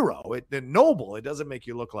like a hero. Noble. It doesn't make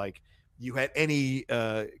you look like you had any,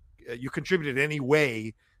 you contributed in any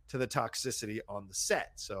way to the toxicity on the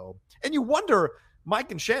set. So, and you wonder,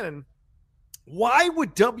 Mike and Shannon, why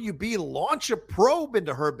would WB launch a probe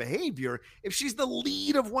into her behavior if she's the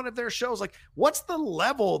lead of one of their shows? Like, what's the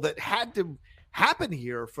level that had to happen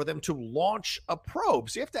here for them to launch a probe?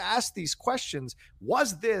 So you have to ask these questions.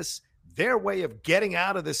 Was this their way of getting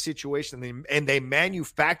out of this situation and they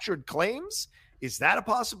manufactured claims? Is that a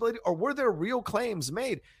possibility? Or were there real claims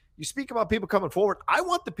made? You speak about people coming forward. I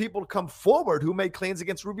want the people to come forward who made claims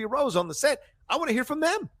against Ruby Rose on the set. I want to hear from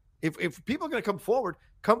them. If people are going to come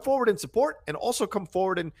forward in support, and also come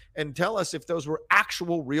forward and tell us if those were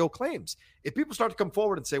actual real claims. If people start to come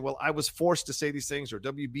forward and say, well, I was forced to say these things, or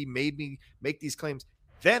WB made me make these claims,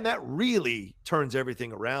 then that really turns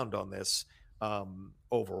everything around on this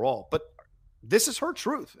overall. But this is her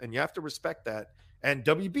truth, and you have to respect that. And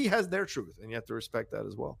WB has their truth, and you have to respect that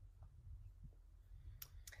as well.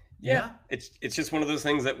 Yeah. It's just one of those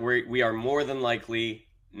things that we are more than likely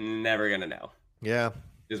never going to know. Yeah.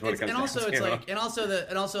 And also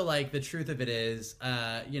the truth of it is,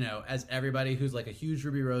 as everybody who's like a huge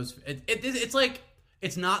Ruby Rose, it's like,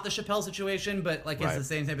 it's not the Chappelle situation, but like it's the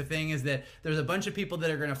same type of thing, is that there's a bunch of people that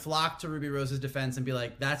are going to flock to Ruby Rose's defense and be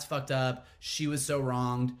like, that's fucked up. She was so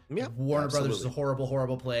wronged. Yep, Warner Brothers is a horrible,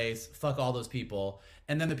 horrible place. Fuck all those people.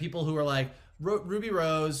 And then the people who are like, Ruby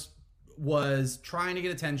Rose was trying to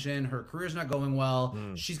get attention. Her career's not going well.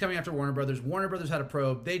 She's coming after Warner Brothers. Warner Brothers had a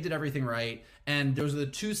probe. They did everything right. And those are the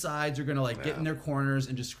two sides who are going to get in their corners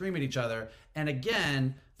and just scream at each other. And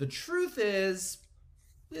again, the truth is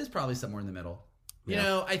probably somewhere in the middle. You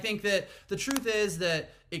know, I think that the truth is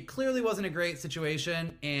that it clearly wasn't a great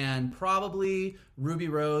situation, and probably Ruby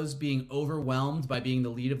Rose being overwhelmed by being the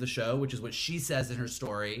lead of the show, which is what she says in her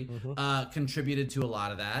story, contributed to a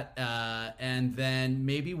lot of that. And then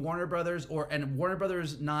maybe Warner Brothers, and Warner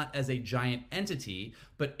Brothers not as a giant entity,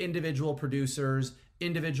 but individual producers,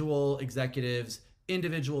 individual executives,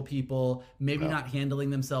 individual people maybe not handling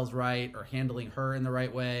themselves right or handling her in the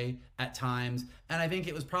right way at times. And I think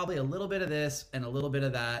it was probably a little bit of this and a little bit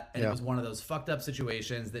of that. And it was one of those fucked up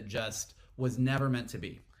situations that just was never meant to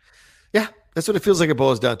be. Yeah, that's what it feels like it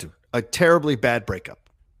boils down to. A terribly bad breakup,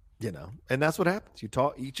 and that's what happens. You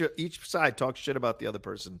talk, each side talks shit about the other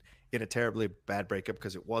person in a terribly bad breakup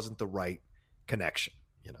because it wasn't the right connection,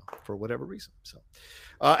 for whatever reason. So,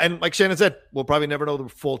 and like Shannon said, we'll probably never know the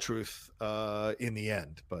full truth in the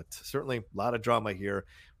end, but certainly a lot of drama here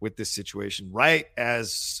with this situation. Right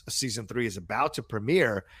as season 3 is about to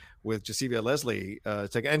premiere with Jasivia Leslie,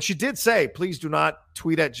 and she did say, please do not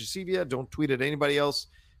tweet at Jasivia. Don't tweet at anybody else.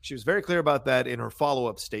 She was very clear about that in her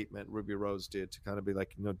follow-up statement. Ruby Rose did, to kind of be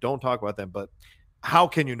like, don't talk about them, but how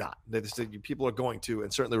can you not? People are going to,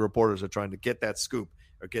 and certainly reporters are trying to get that scoop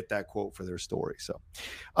or get that quote for their story. So,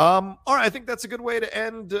 all right, I think that's a good way to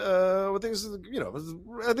end. I think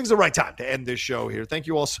it's the right time to end this show here. Thank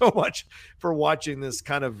you all so much for watching this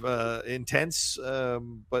kind of intense,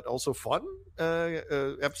 but also fun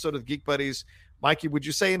episode of Geek Buddies. Mikey, would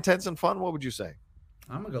you say intense and fun? What would you say?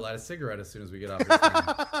 I'm going to go light a cigarette as soon as we get off here.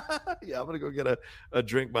 Yeah, I'm going to go get a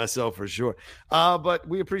drink myself for sure. But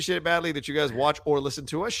we appreciate it badly that you guys watch or listen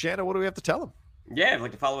to us. Shannon, what do we have to tell them? Yeah, if you'd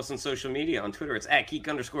like to follow us on social media, on Twitter, it's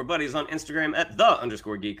 @geek_buddies, on Instagram,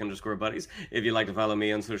 @the_geek_buddies. If you'd like to follow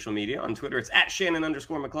me on social media, on Twitter, it's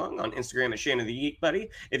 @Shannon_McClung, on Instagram, @Shannon the Geek Buddy.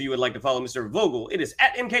 If you would like to follow Mr. Vogel, it is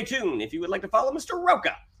 @MKToon. If you would like to follow Mr.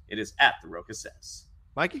 Roca, it is @The Roca Says.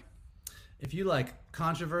 Mikey? If you like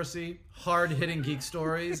controversy, hard-hitting geek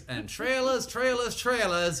stories, and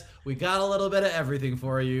trailers. We got a little bit of everything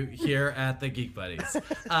for you here at the Geek Buddies.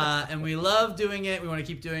 And we love doing it. We want to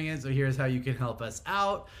keep doing it, so here's how you can help us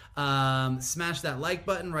out. Smash that like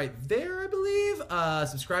button right there, I believe.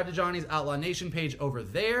 Subscribe to Johnny's Outlaw Nation page over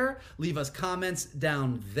there. Leave us comments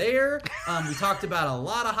down there. We talked about a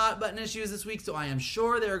lot of hot button issues this week, so I am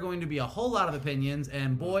sure there are going to be a whole lot of opinions,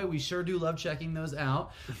 and boy, we sure do love checking those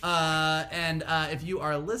out. And if you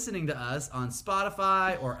are listening to us on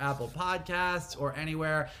Spotify or Apple Podcasts or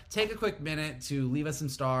anywhere, take a quick minute to leave us some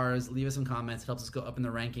stars, leave us some comments. It helps us go up in the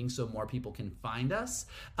rankings so more people can find us.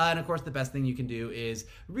 And of course, the best thing you can do is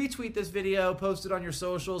retweet this video, post it on your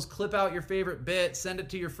socials, clip out your favorite bit, send it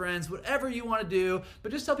to your friends, whatever you want to do.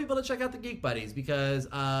 But just tell people to check out the Geek Buddies, because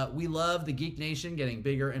we love the Geek Nation getting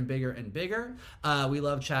bigger and bigger and bigger. We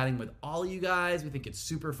love chatting with all of you guys. We think it's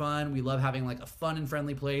super fun. We love having like a fun and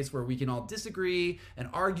friendly place where we can all disagree and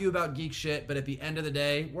argue about geek shit, but at the end of the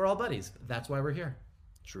day, we're all buddies. That's why we're here.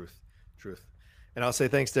 Truth. And I'll say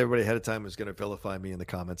thanks to everybody ahead of time who's going to vilify me in the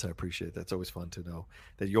comments. I appreciate it. That's always fun to know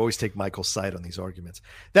that you always take Michael's side on these arguments.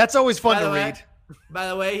 That's always fun to read. By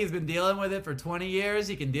the way, he's been dealing with it for 20 years.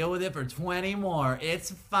 He can deal with it for 20 more.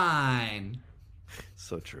 It's fine.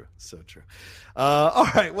 So true. All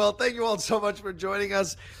right. Well, thank you all so much for joining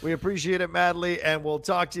us. We appreciate it madly, and we'll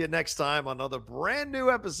talk to you next time on another brand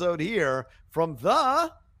new episode here from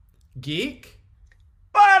the Geek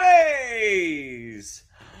Buddies.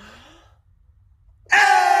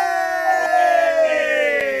 Hey!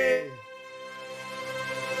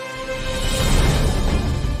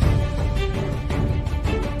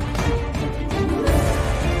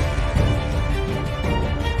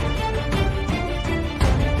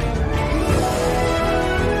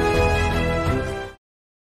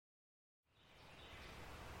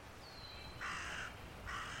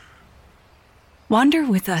 Wander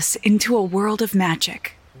with us into a world of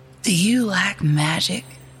magic. Do you like magic?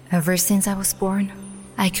 Ever since I was born,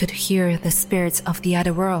 I could hear the spirits of the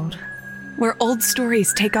other world. Where old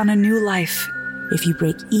stories take on a new life. If you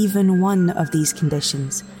break even one of these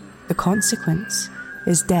conditions, the consequence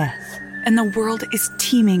is death. And the world is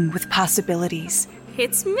teeming with possibilities.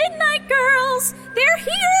 It's midnight, girls! They're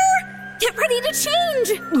here! Get ready to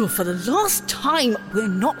change! Well, for the last time, we're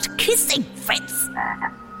not kissing, Fritz.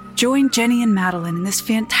 Join Jenny and Madeline in this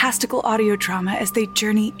fantastical audio drama as they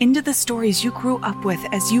journey into the stories you grew up with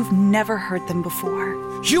as you've never heard them before.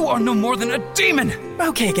 You are no more than a demon!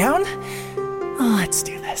 Okay, Gown. Let's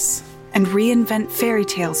do this. And reinvent fairy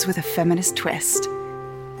tales with a feminist twist.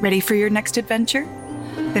 Ready for your next adventure?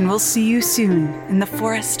 Then we'll see you soon in the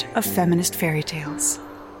forest of feminist fairy tales.